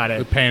 You know, kind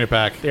of Paying it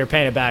back. they were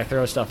paying it back,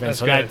 throw stuff in. That's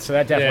So good.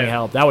 that definitely Yeah.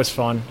 helped. That was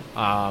fun.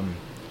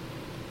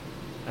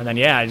 And then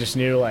yeah, I just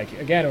knew like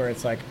again where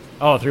it's like,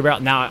 oh, 3 barrel.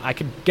 Now I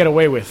could get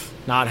away with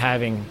not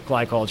having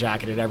glycol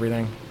jacketed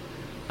everything.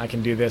 I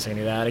can do this, I can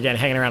do that. Again,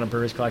 hanging around a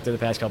Brewers Collective the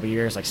past couple of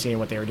years, like seeing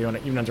what they were doing,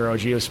 even under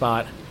OGO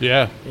spot.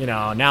 Yeah. You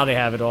know, now they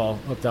have it all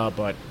hooked up,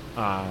 but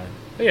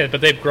Yeah,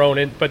 but they've grown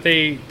in. But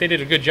they did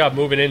a good job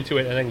moving into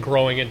it and then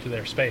growing into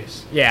their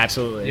space. yeah,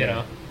 absolutely. You yeah.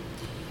 know.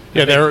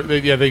 Yeah,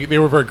 they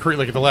were very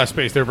like at the last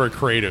space. They were very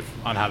creative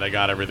on how they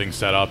got everything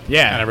set up,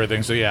 Yeah. and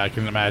everything. So yeah, I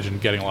can imagine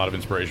getting a lot of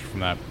inspiration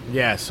from that.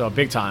 Yeah, so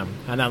big time.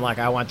 And then like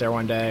I went there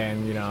one day,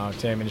 and you know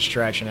Tim and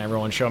Stretch and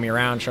everyone showed me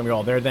around, showed me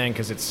all their thing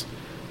because it's.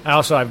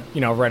 I've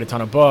you know read a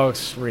ton of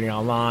books, reading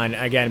online.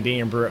 Again, being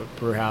in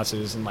brew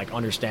houses and like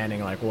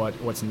understanding like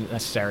what's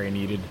necessary and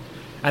needed.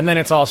 And then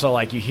it's also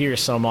like you hear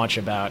so much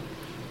about,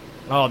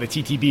 oh, the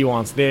TTB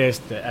wants this,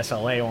 the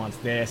SLA wants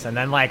this, and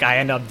then like I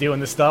end up doing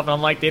this stuff, and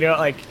I'm like, they don't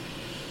like.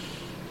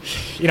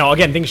 You know,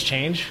 again, things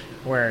change.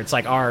 Where it's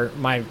like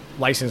my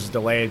license was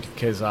delayed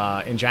because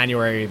in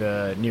January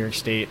the New York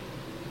State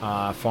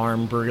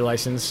farm brewery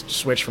license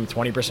switched from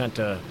 20%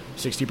 to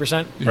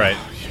 60%. Right.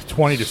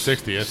 20 to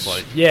 60. It's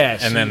like Yeah,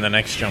 And then the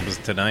next jump is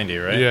to 90,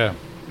 right? yeah,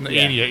 yeah.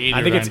 80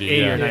 I think or it's 90,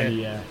 80 yeah. or 90.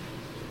 Yeah, in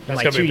That's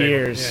like gonna be 2 a big one,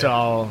 years. yeah.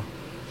 So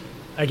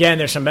again,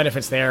 there's some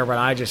benefits there, but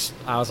I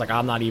was like,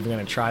 I'm not even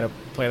going to try to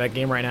play that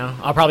game right now.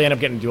 I'll probably end up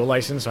getting dual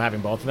license, so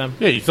having both of them.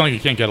 Yeah, you feel like you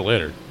can't get it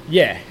later.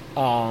 Yeah,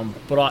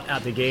 but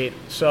out the gate,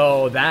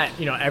 so that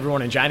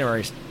everyone in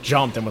January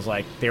jumped and was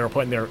like they were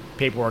putting their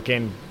paperwork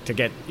in to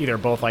get either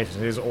both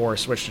licenses or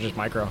switch to just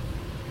micro.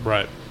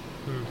 Right.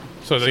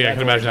 So yeah, I that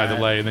can imagine that was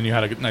delay, and then you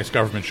had a nice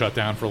government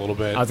shutdown for a little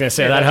bit. I was gonna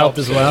say that helped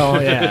as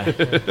well. Yeah,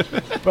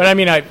 but I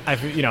mean, I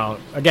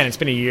again, it's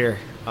been a year.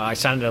 I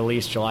signed a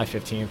lease July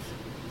 15th,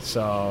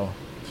 so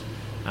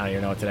I don't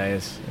even know what today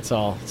is. It's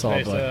all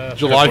Today's, but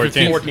July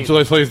 14th. 15th.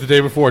 July is the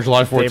day before,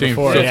 July 14th. day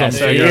before, So yeah, it's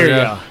so a almost year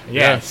yeah. ago.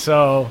 Yeah,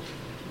 so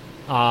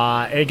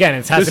again, it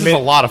This hasn't is been a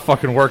lot of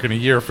fucking work in a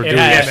year for It doing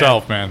it has.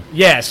 yourself, man.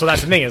 Yeah, so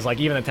that's the thing is like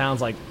even the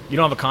town's like you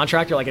don't have a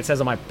contractor, like it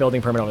says on my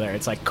building permit over there,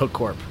 it's like Cook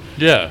Corp.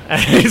 Yeah.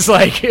 It's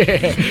like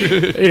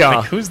you know.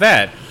 Like, who's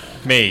that?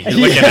 Me. You're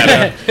looking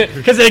at it.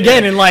 Because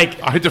again, in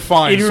like I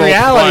define in sole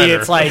reality,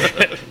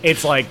 proprietor.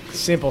 it's like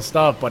simple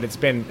stuff, but it's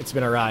been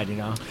a ride,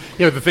 Yeah,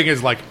 but the thing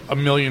is, like, a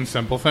million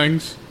simple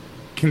things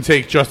can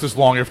take just as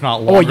long, if not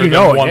Oh, longer, you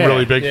know than it, one yeah.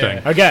 really big Yeah.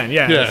 thing. Again,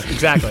 yeah, Yeah.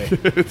 exactly.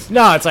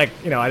 No, it's like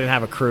I didn't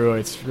have a crew.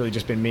 It's really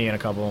just been me and a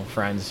couple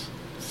friends.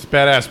 It's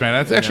badass, man.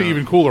 That's actually know.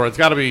 even cooler. It's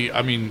got to be,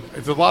 I mean,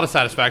 it's a lot of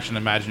satisfaction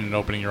imagining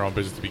opening your own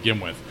business to begin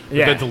with. But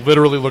Yeah. then to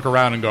literally look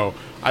around and go,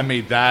 I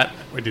made that,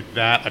 I did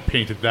that, I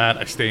painted that,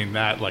 I stained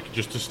that, like,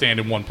 just to stand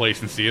in one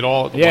place and see it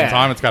all at Yeah. one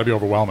time, it's got to be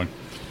overwhelming.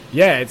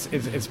 Yeah, it's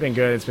been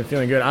good. It's been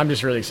feeling good. I'm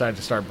just really excited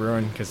to start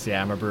brewing because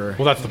I'm a brewer.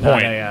 Well, that's the Not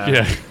point.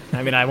 Yeah.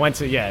 I mean, I went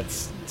to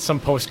it's some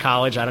post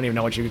college. I don't even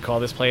know what you could call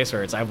this place,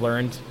 or I've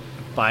learned,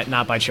 but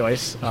not by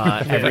choice,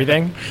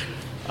 everything,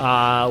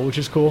 which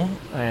is cool.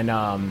 And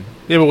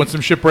Yeah, but when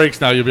some shit breaks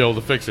now, you'll be able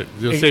to fix it.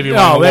 It'll save you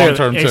money in the long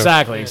term, too.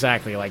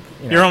 Exactly. Like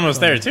You're almost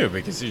there, too,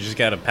 because you just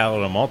got a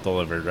pallet of malt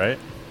delivered, right?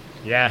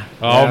 Yeah.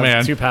 Oh, Yeah,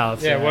 man. 2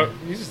 pallets. Yeah,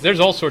 there's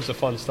all sorts of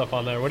fun stuff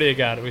on there. What do you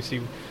got? We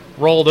see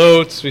rolled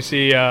oats. We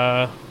see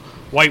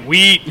white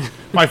wheat.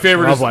 My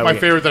favorite Love is white my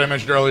wheat. favorite that I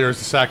mentioned earlier is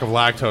the sack of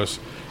lactose.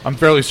 I'm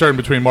fairly certain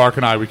between Mark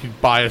and I, we could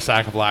buy a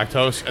sack of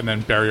lactose and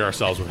then bury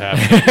ourselves with half.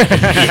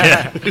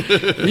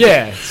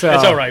 Yeah. So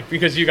It's all right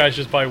because you guys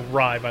just buy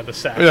rye by the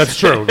sack. That's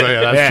true.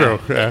 Yeah, that's Yeah. true.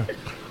 Yeah.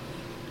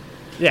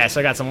 Yeah. So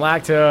I got some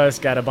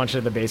lactose. Got a bunch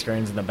of the base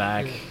grains in the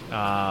back.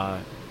 Yeah,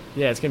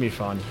 it's gonna be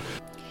fun.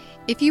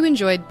 If you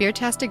enjoyed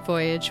Beertastic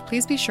Voyage,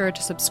 please be sure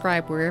to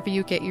subscribe wherever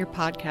you get your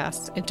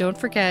podcasts, and don't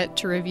forget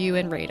to review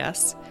and rate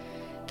us.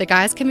 The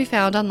guys can be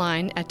found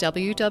online at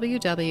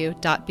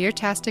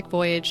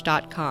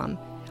www.beertasticvoyage.com,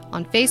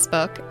 on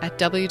Facebook at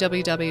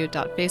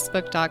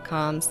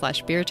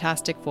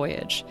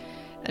www.facebook.com/beertasticvoyage,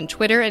 and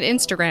Twitter and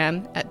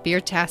Instagram at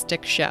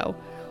Beertastic Show,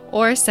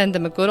 or send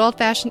them a good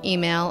old-fashioned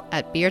email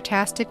at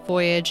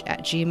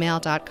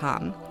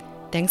beertasticvoyage@gmail.com.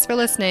 Thanks for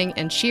listening,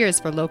 and cheers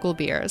for local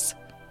beers.